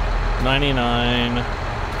 99,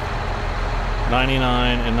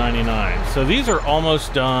 99, and 99. So these are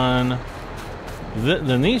almost done.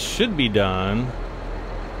 Then these should be done.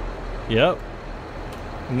 Yep.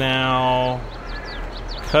 Now,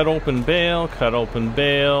 cut open bale,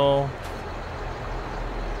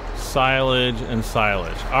 silage, and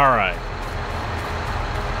silage. All right.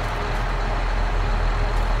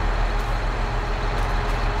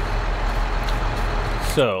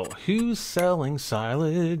 So, who's selling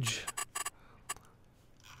silage?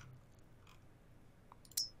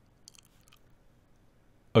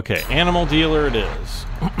 Okay, animal dealer it is.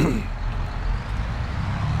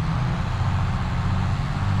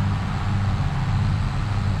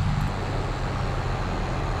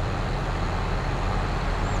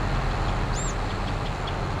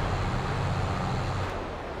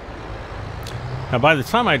 Now, by the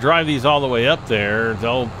time I drive these all the way up there,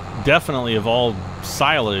 they'll definitely have all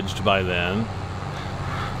silaged by then.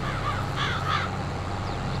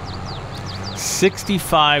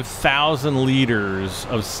 65,000 liters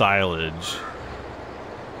of silage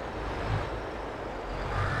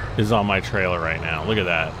is on my trailer right now. Look at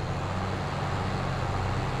that.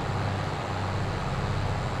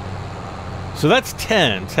 So that's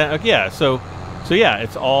 10. Yeah, so yeah,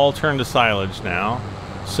 it's all turned to silage now.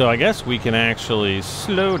 So I guess we can actually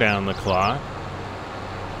slow down the clock.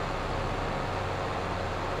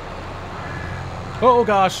 Oh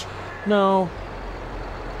gosh, no.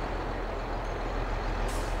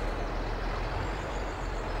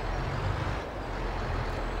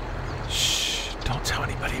 Shh, don't tell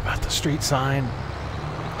anybody about the street sign.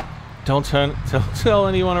 Don't tell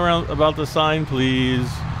anyone around about the sign, please.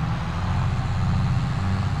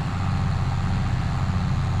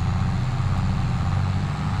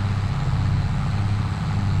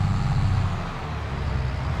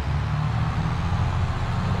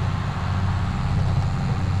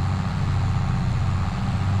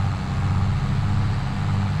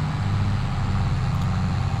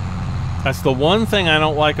 That's the one thing I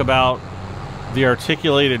don't like about the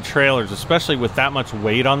articulated trailers, especially with that much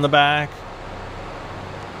weight on the back,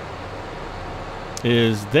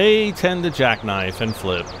 is they tend to jackknife and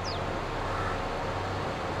flip.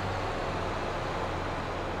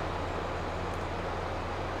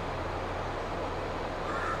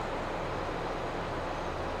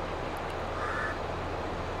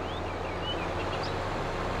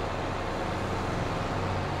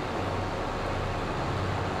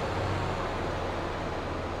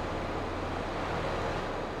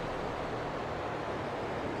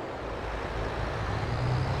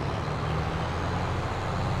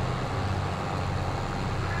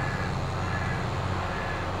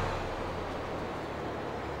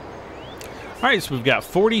 All right, so we've got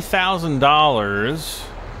 $40,000,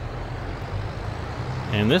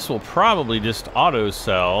 and this will probably just auto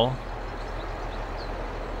sell.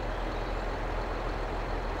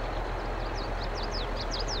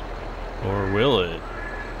 Or will it?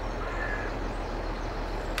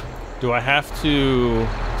 Do I have to?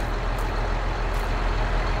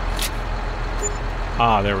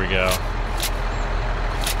 Ah, there we go.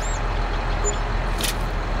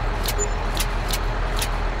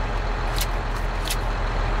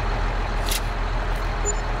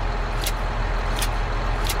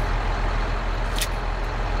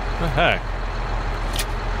 What the heck?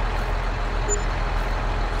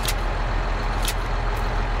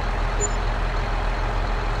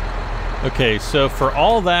 Okay, so for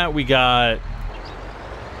all that we got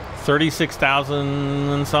 36,000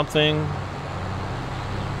 and something.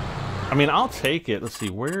 I mean, I'll take it. Let's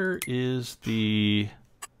see, where is the...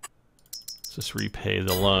 Let's just repay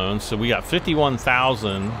the loan. So we got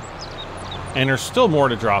 51,000, and there's still more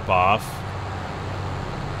to drop off.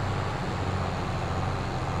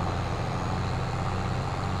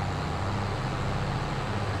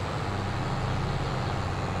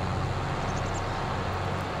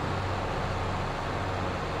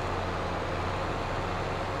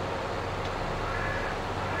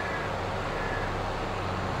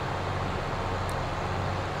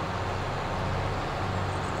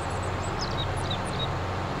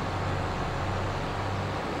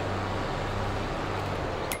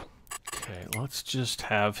 Let's just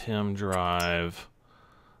have him drive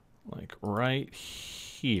like right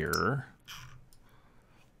here.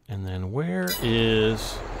 And then where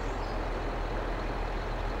is...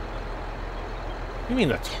 You mean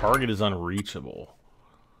the target is unreachable?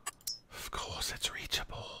 Of course it's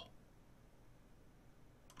reachable.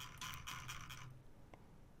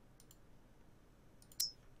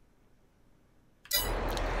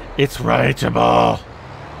 It's reachable.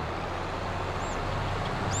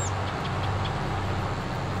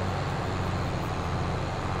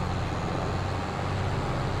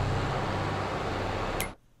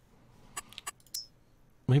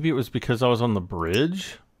 Maybe it was because I was on the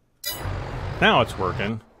bridge? Now it's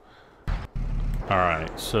working.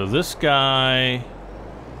 Alright, so this guy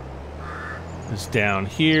is down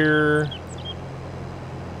here.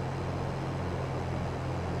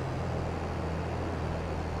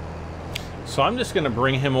 So I'm just going to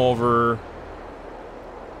bring him over,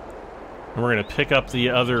 and we're going to pick up the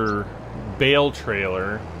other bale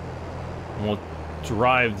trailer, and we'll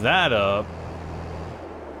drive that up.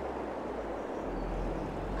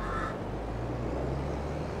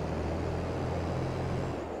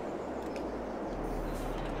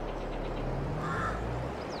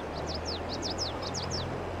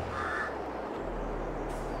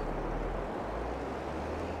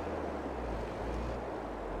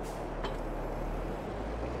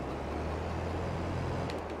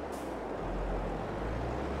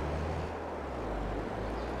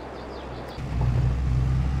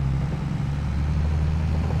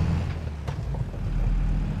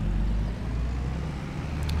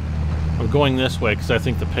 going this way because I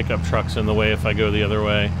think the pickup truck's in the way if I go the other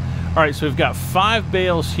way. All right, so we've got 5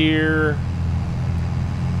 bales here.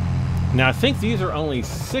 Now I think these are only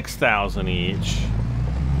 6,000 each.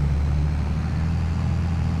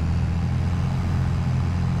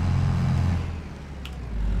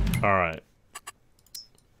 All right.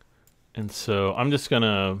 And so I'm just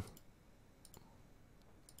gonna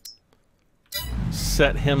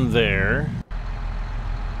set him there.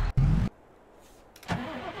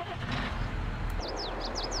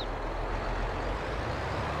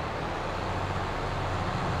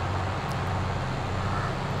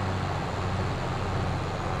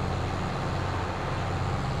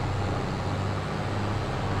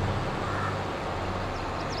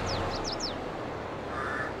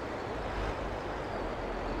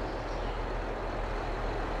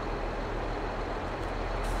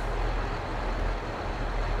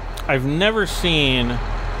 I've never seen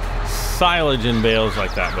silage in bales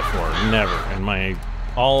like that before. Never in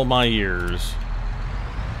all my years.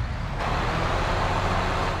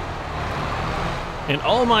 In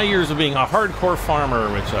all my years of being a hardcore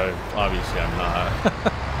farmer, which obviously I'm not.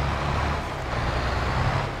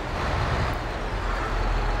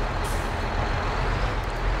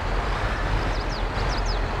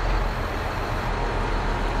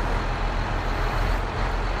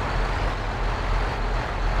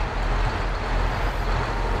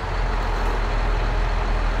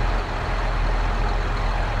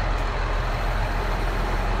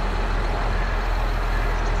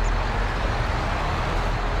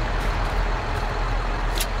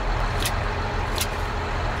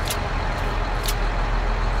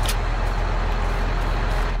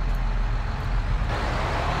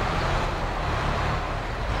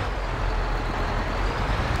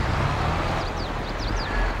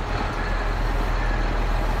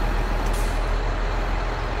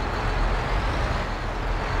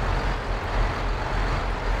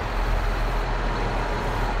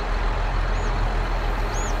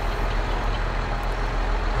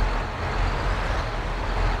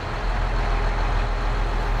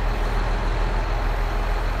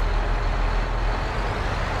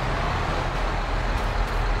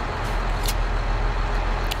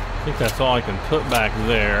 I think that's all I can put back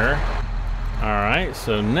there. All right,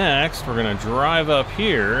 so next we're gonna drive up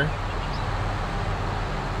here.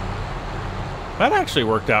 That actually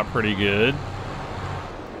worked out pretty good.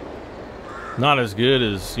 Not as good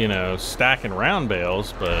as, you know, stacking round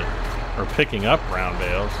bales, but, or picking up round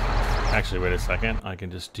bales. Actually, wait a second, I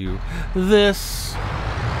can just do this.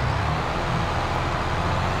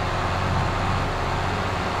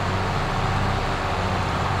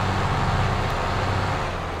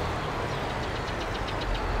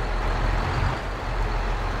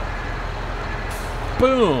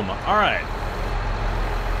 Boom! All right.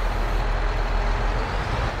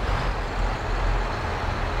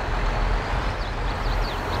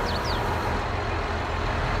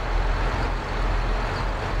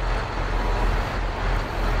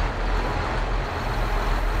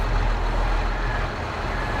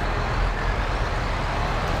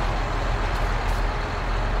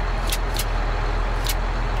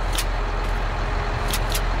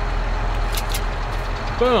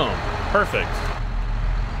 Boom! Perfect.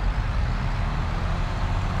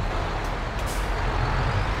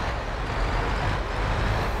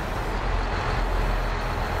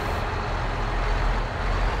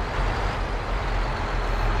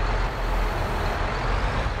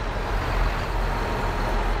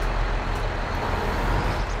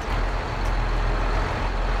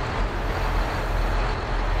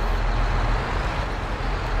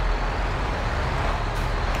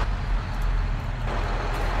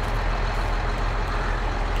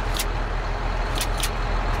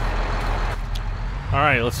 All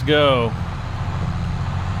right, let's go.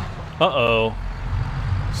 Uh-oh.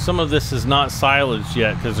 Some of this is not silage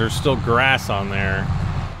yet because there's still grass on there.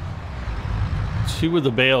 2 of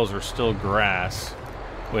the bales are still grass.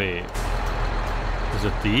 Wait. Is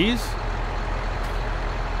it these?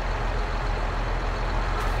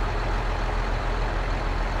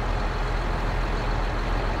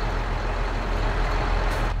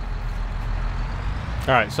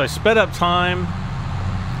 All right, so I sped up time.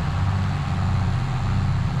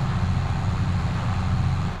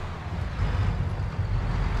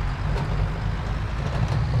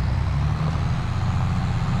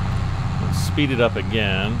 Speed it up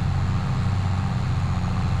again.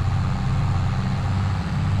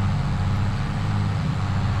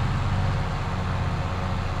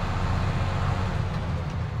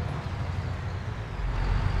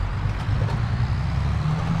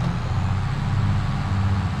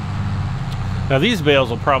 Now these bales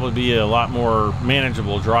will probably be a lot more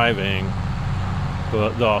manageable driving,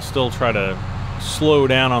 but I'll still try to slow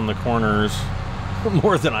down on the corners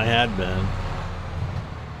more than I had been.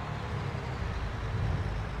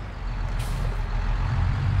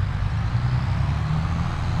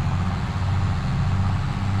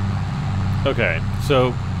 Okay,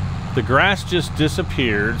 so the grass just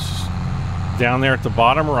disappeared down there at the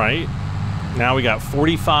bottom right. Now we got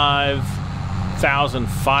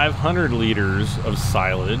 45,500 liters of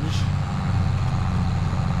silage.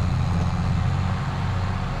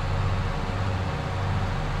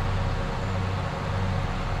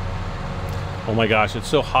 Oh my gosh, it's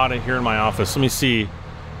so hot in here in my office. Let me see.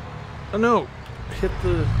 Oh no, hit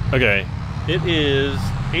the... Okay, it is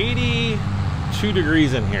 82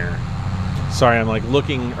 degrees in here. Sorry, I'm like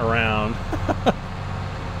looking around.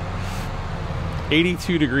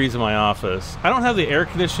 82 degrees in my office. I don't have the air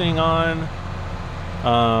conditioning on.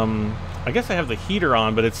 I guess I have the heater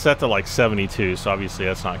on, but it's set to like 72, so obviously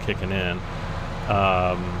that's not kicking in.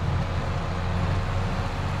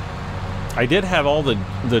 I did have all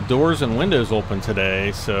the doors and windows open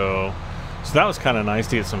today, so that was kind of nice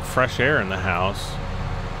to get some fresh air in the house.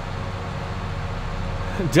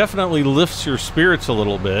 It definitely lifts your spirits a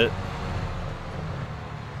little bit.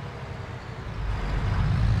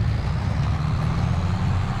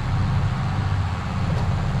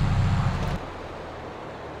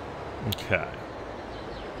 Okay.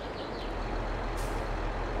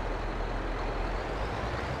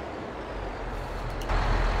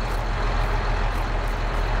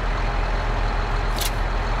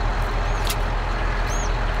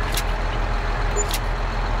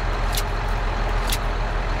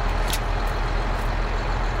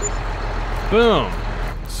 Boom.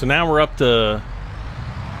 So now we're up to,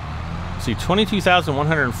 let's see,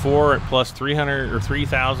 22,104 at plus 300 or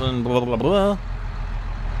 3,000, blah, blah, blah.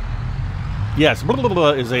 Yes, blah, blah,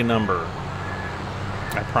 blah is a number.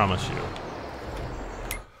 I promise you.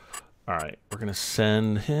 All right, we're going to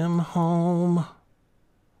send him home.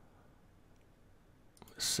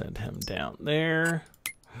 Send him down there.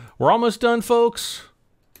 We're almost done, folks.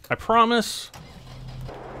 I promise.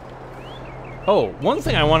 Oh, one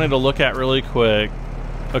thing I wanted to look at really quick.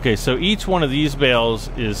 Okay, so each one of these bales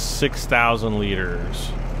is 6,000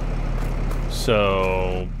 liters.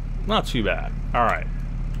 So, not too bad. All right.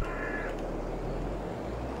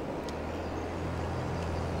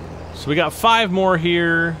 So we got 5 more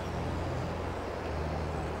here.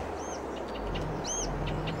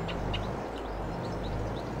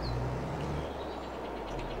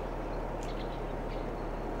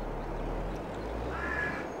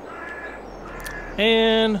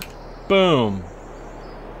 And boom.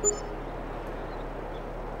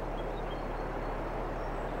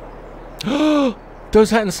 Those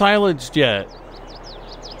hadn't silaged yet.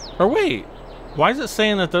 Or wait, why is it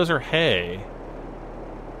saying that those are hay?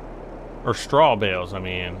 Or straw bales, I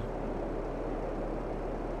mean.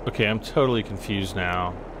 Okay, I'm totally confused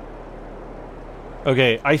now.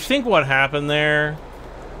 Okay, I think what happened there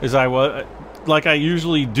is I was, like I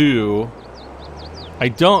usually do, I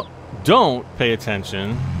don't pay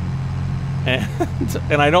attention,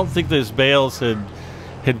 and I don't think those bales had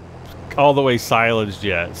all the way silaged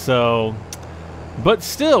yet. So, but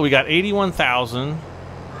still, we got 81,000.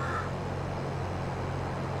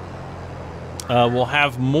 We'll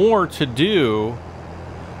have more to do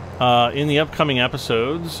in the upcoming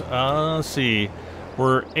episodes. Let's see,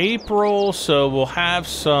 we're April, so we'll have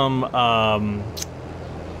some.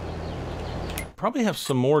 Probably have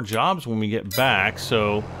some more jobs when we get back.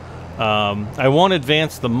 So. I won't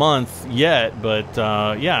advance the month yet, but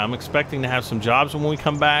yeah, I'm expecting to have some jobs when we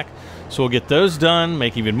come back. So we'll get those done,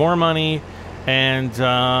 make even more money. And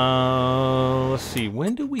let's see,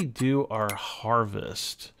 when do we do our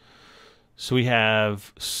harvest? So we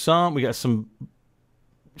have some, we got some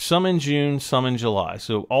in June, some in July.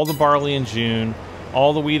 So all the barley in June,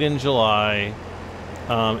 all the wheat in July.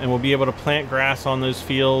 And we'll be able to plant grass on those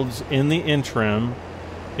fields in the interim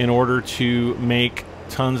in order to make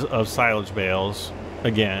tons of silage bales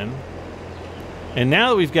again. And now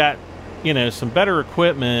that we've got, you know, some better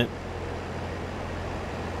equipment,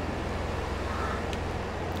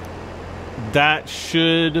 that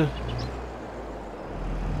should,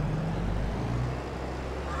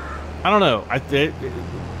 I don't know,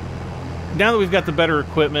 now that we've got the better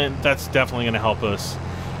equipment, that's definitely going to help us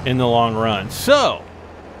in the long run. So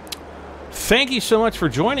thank you so much for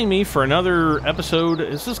joining me for another episode.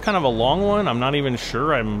 This is kind of a long one. I'm not even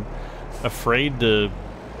sure. I'm afraid to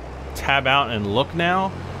tab out and look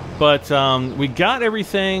now. But we got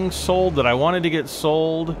everything sold that I wanted to get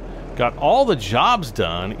sold. Got all the jobs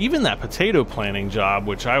done. Even that potato planting job,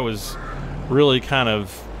 which I was really kind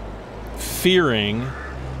of fearing.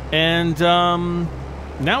 And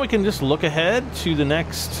now we can just look ahead to the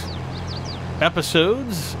next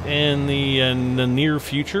episodes in the near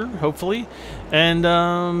future, hopefully,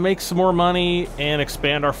 and make some more money and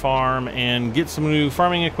expand our farm and get some new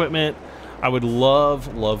farming equipment. I would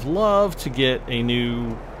love, love, love to get a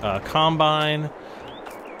new combine,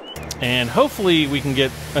 and hopefully we can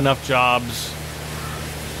get enough jobs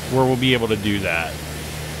where we'll be able to do that.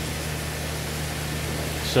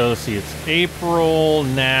 So let's see, it's April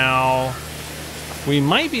now. We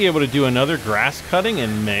might be able to do another grass cutting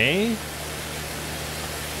in May.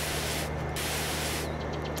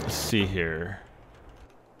 Let's see here.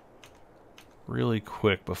 Really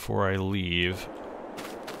quick before I leave.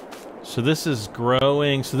 So this is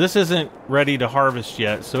growing. So this isn't ready to harvest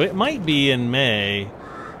yet. So it might be in May.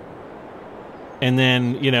 And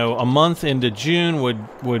then, you know, a month into June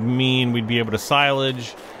would mean we'd be able to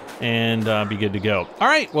silage and be good to go. All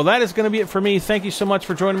right, well, that is going to be it for me. Thank you so much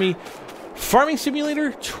for joining me. Farming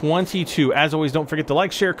Simulator 22. As always, don't forget to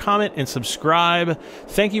like, share, comment, and subscribe.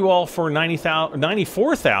 Thank you all for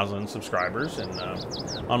 94,000 subscribers and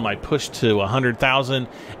on my push to 100,000.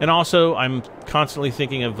 And also, I'm constantly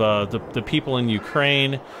thinking of the people in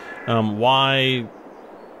Ukraine. Why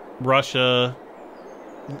Russia,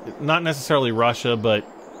 not necessarily Russia, but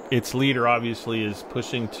its leader obviously is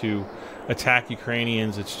pushing to attack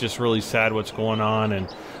Ukrainians. It's just really sad what's going on, and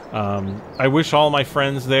I wish all my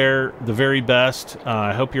friends there the very best.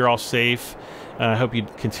 I hope you're all safe. I hope you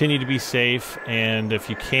continue to be safe, and if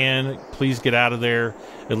you can, please get out of there,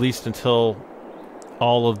 at least until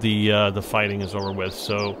all of the fighting is over with.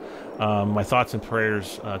 So my thoughts and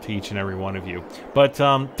prayers to each and every one of you. But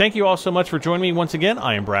thank you all so much for joining me once again.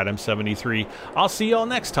 I am Brad M73. I'll see you all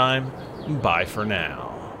next time. Bye for now.